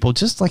inspiring people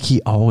just like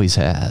he always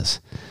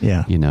has.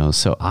 Yeah.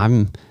 So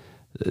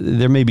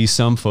there may be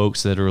some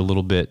folks that are a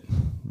little bit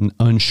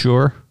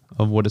unsure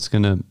of what it's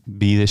going to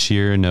be this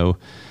year.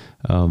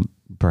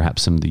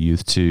 Perhaps some of the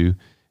youth too.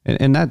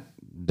 And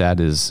that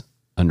is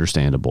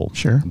understandable.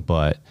 Sure.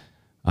 But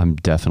I'm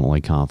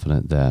definitely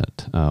confident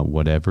that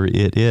whatever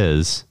it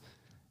is,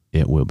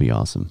 it will be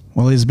awesome.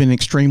 Well, it's been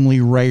extremely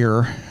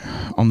rare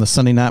on the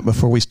Sunday night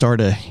before we start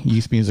a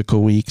youth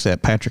musical week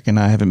that Patrick and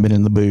I haven't been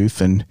in the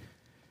booth and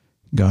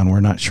gone,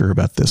 we're not sure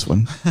about this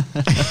one.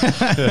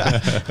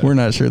 We're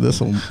not sure this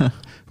one.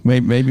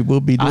 Maybe we'll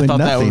be doing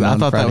nothing. I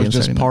thought that was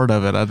just Saturday part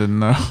of it. I didn't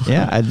know.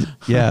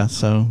 Yeah.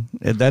 So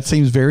that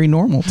seems very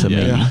normal to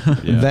me.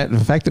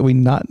 The fact that we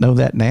not know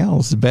that now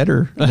is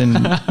better than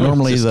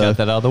normally Just got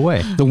that out of the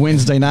way. the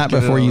Wednesday night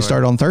before you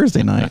start on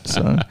Thursday night.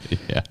 So,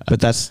 but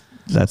that's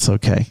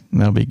okay.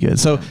 That'll be good.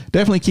 So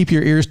definitely keep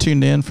your ears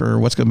tuned in for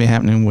what's going to be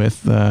happening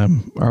with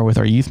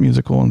our youth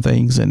musical and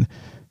things, and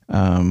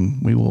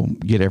we will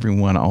get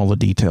everyone all the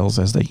details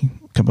as they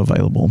come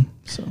available.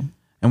 So.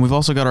 And we've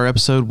also got our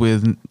episode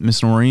with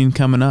Miss Noreen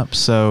coming up.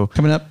 So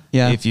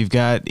if you've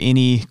got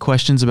any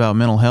questions about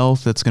mental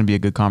health, that's going to be a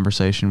good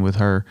conversation with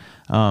her.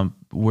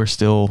 We're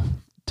still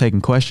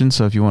taking questions.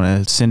 So if you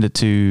want to send it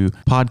to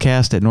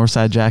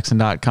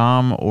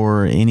podcast@northsidejackson.com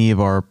or any of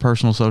our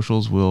personal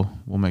socials, we'll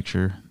make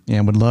sure.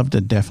 Yeah, would love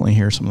to definitely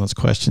hear some of those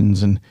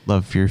questions, and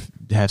love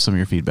have some of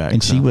your feedback.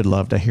 And she would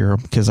love to hear them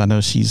because I know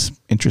she's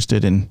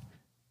interested in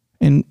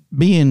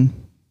being,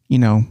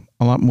 a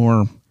lot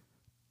more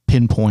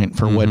pinpoint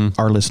for what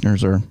our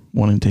listeners are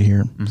wanting to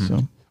hear.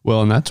 So,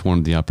 well, and that's one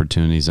of the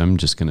opportunities I'm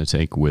just going to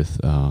take with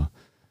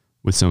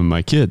some of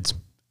my kids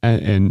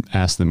and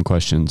ask them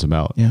questions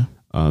about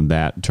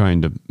that,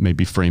 trying to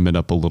maybe frame it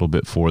up a little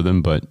bit for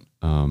them. But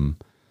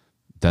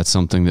that's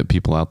something that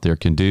people out there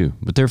can do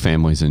with their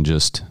families, and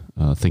just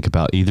think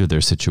about either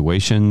their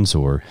situations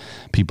or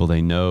people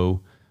they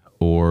know,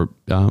 or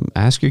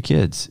ask your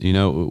kids.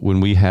 When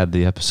we had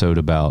the episode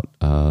about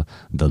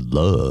the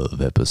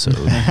love episode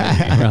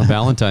around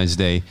Valentine's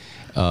Day,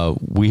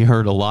 we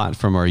heard a lot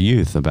from our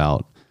youth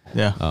about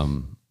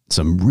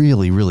some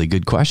really, really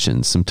good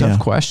questions, some tough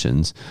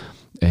questions.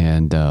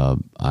 And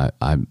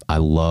I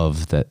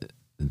love that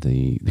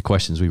the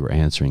questions we were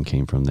answering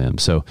came from them.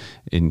 So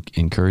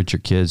encourage your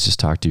kids, just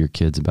talk to your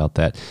kids about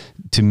that.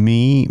 To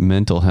me,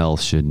 mental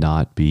health should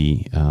not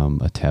be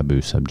a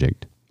taboo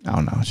subject. Oh,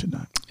 no, it should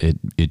not.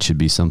 It should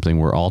be something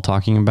we're all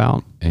talking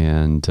about,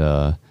 and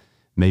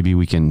maybe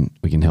we can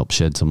help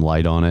shed some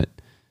light on it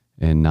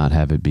and not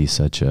have it be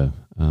such a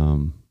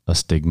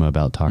stigma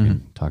about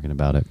talking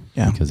about it,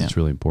 because it's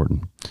really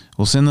important.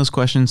 We'll send those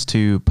questions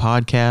to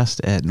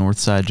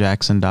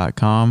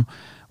podcast@northsidejackson.com,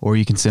 or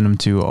you can send them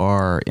to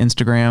our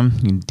Instagram.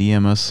 You can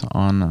DM us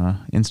on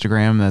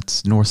Instagram.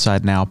 That's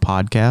Northside Now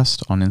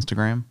Podcast on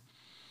Instagram.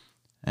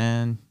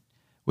 And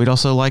we'd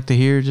also like to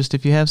hear just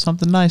if you have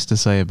something nice to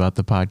say about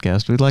the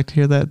podcast. We'd like to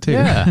hear that too.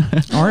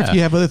 Or if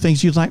you have other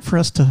things you'd like for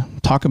us to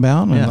talk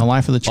about in the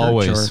life of the church.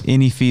 Always. Or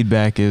any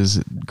feedback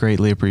is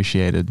greatly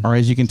appreciated. Or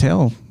as you can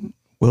tell,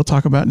 we'll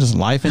talk about just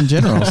life in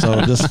general. So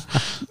just,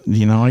 all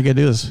you got to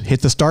do is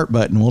hit the start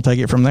button. We'll take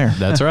it from there.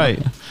 That's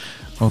right.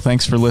 Well,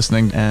 thanks for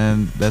listening.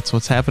 And that's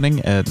what's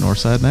happening at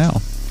Northside Now.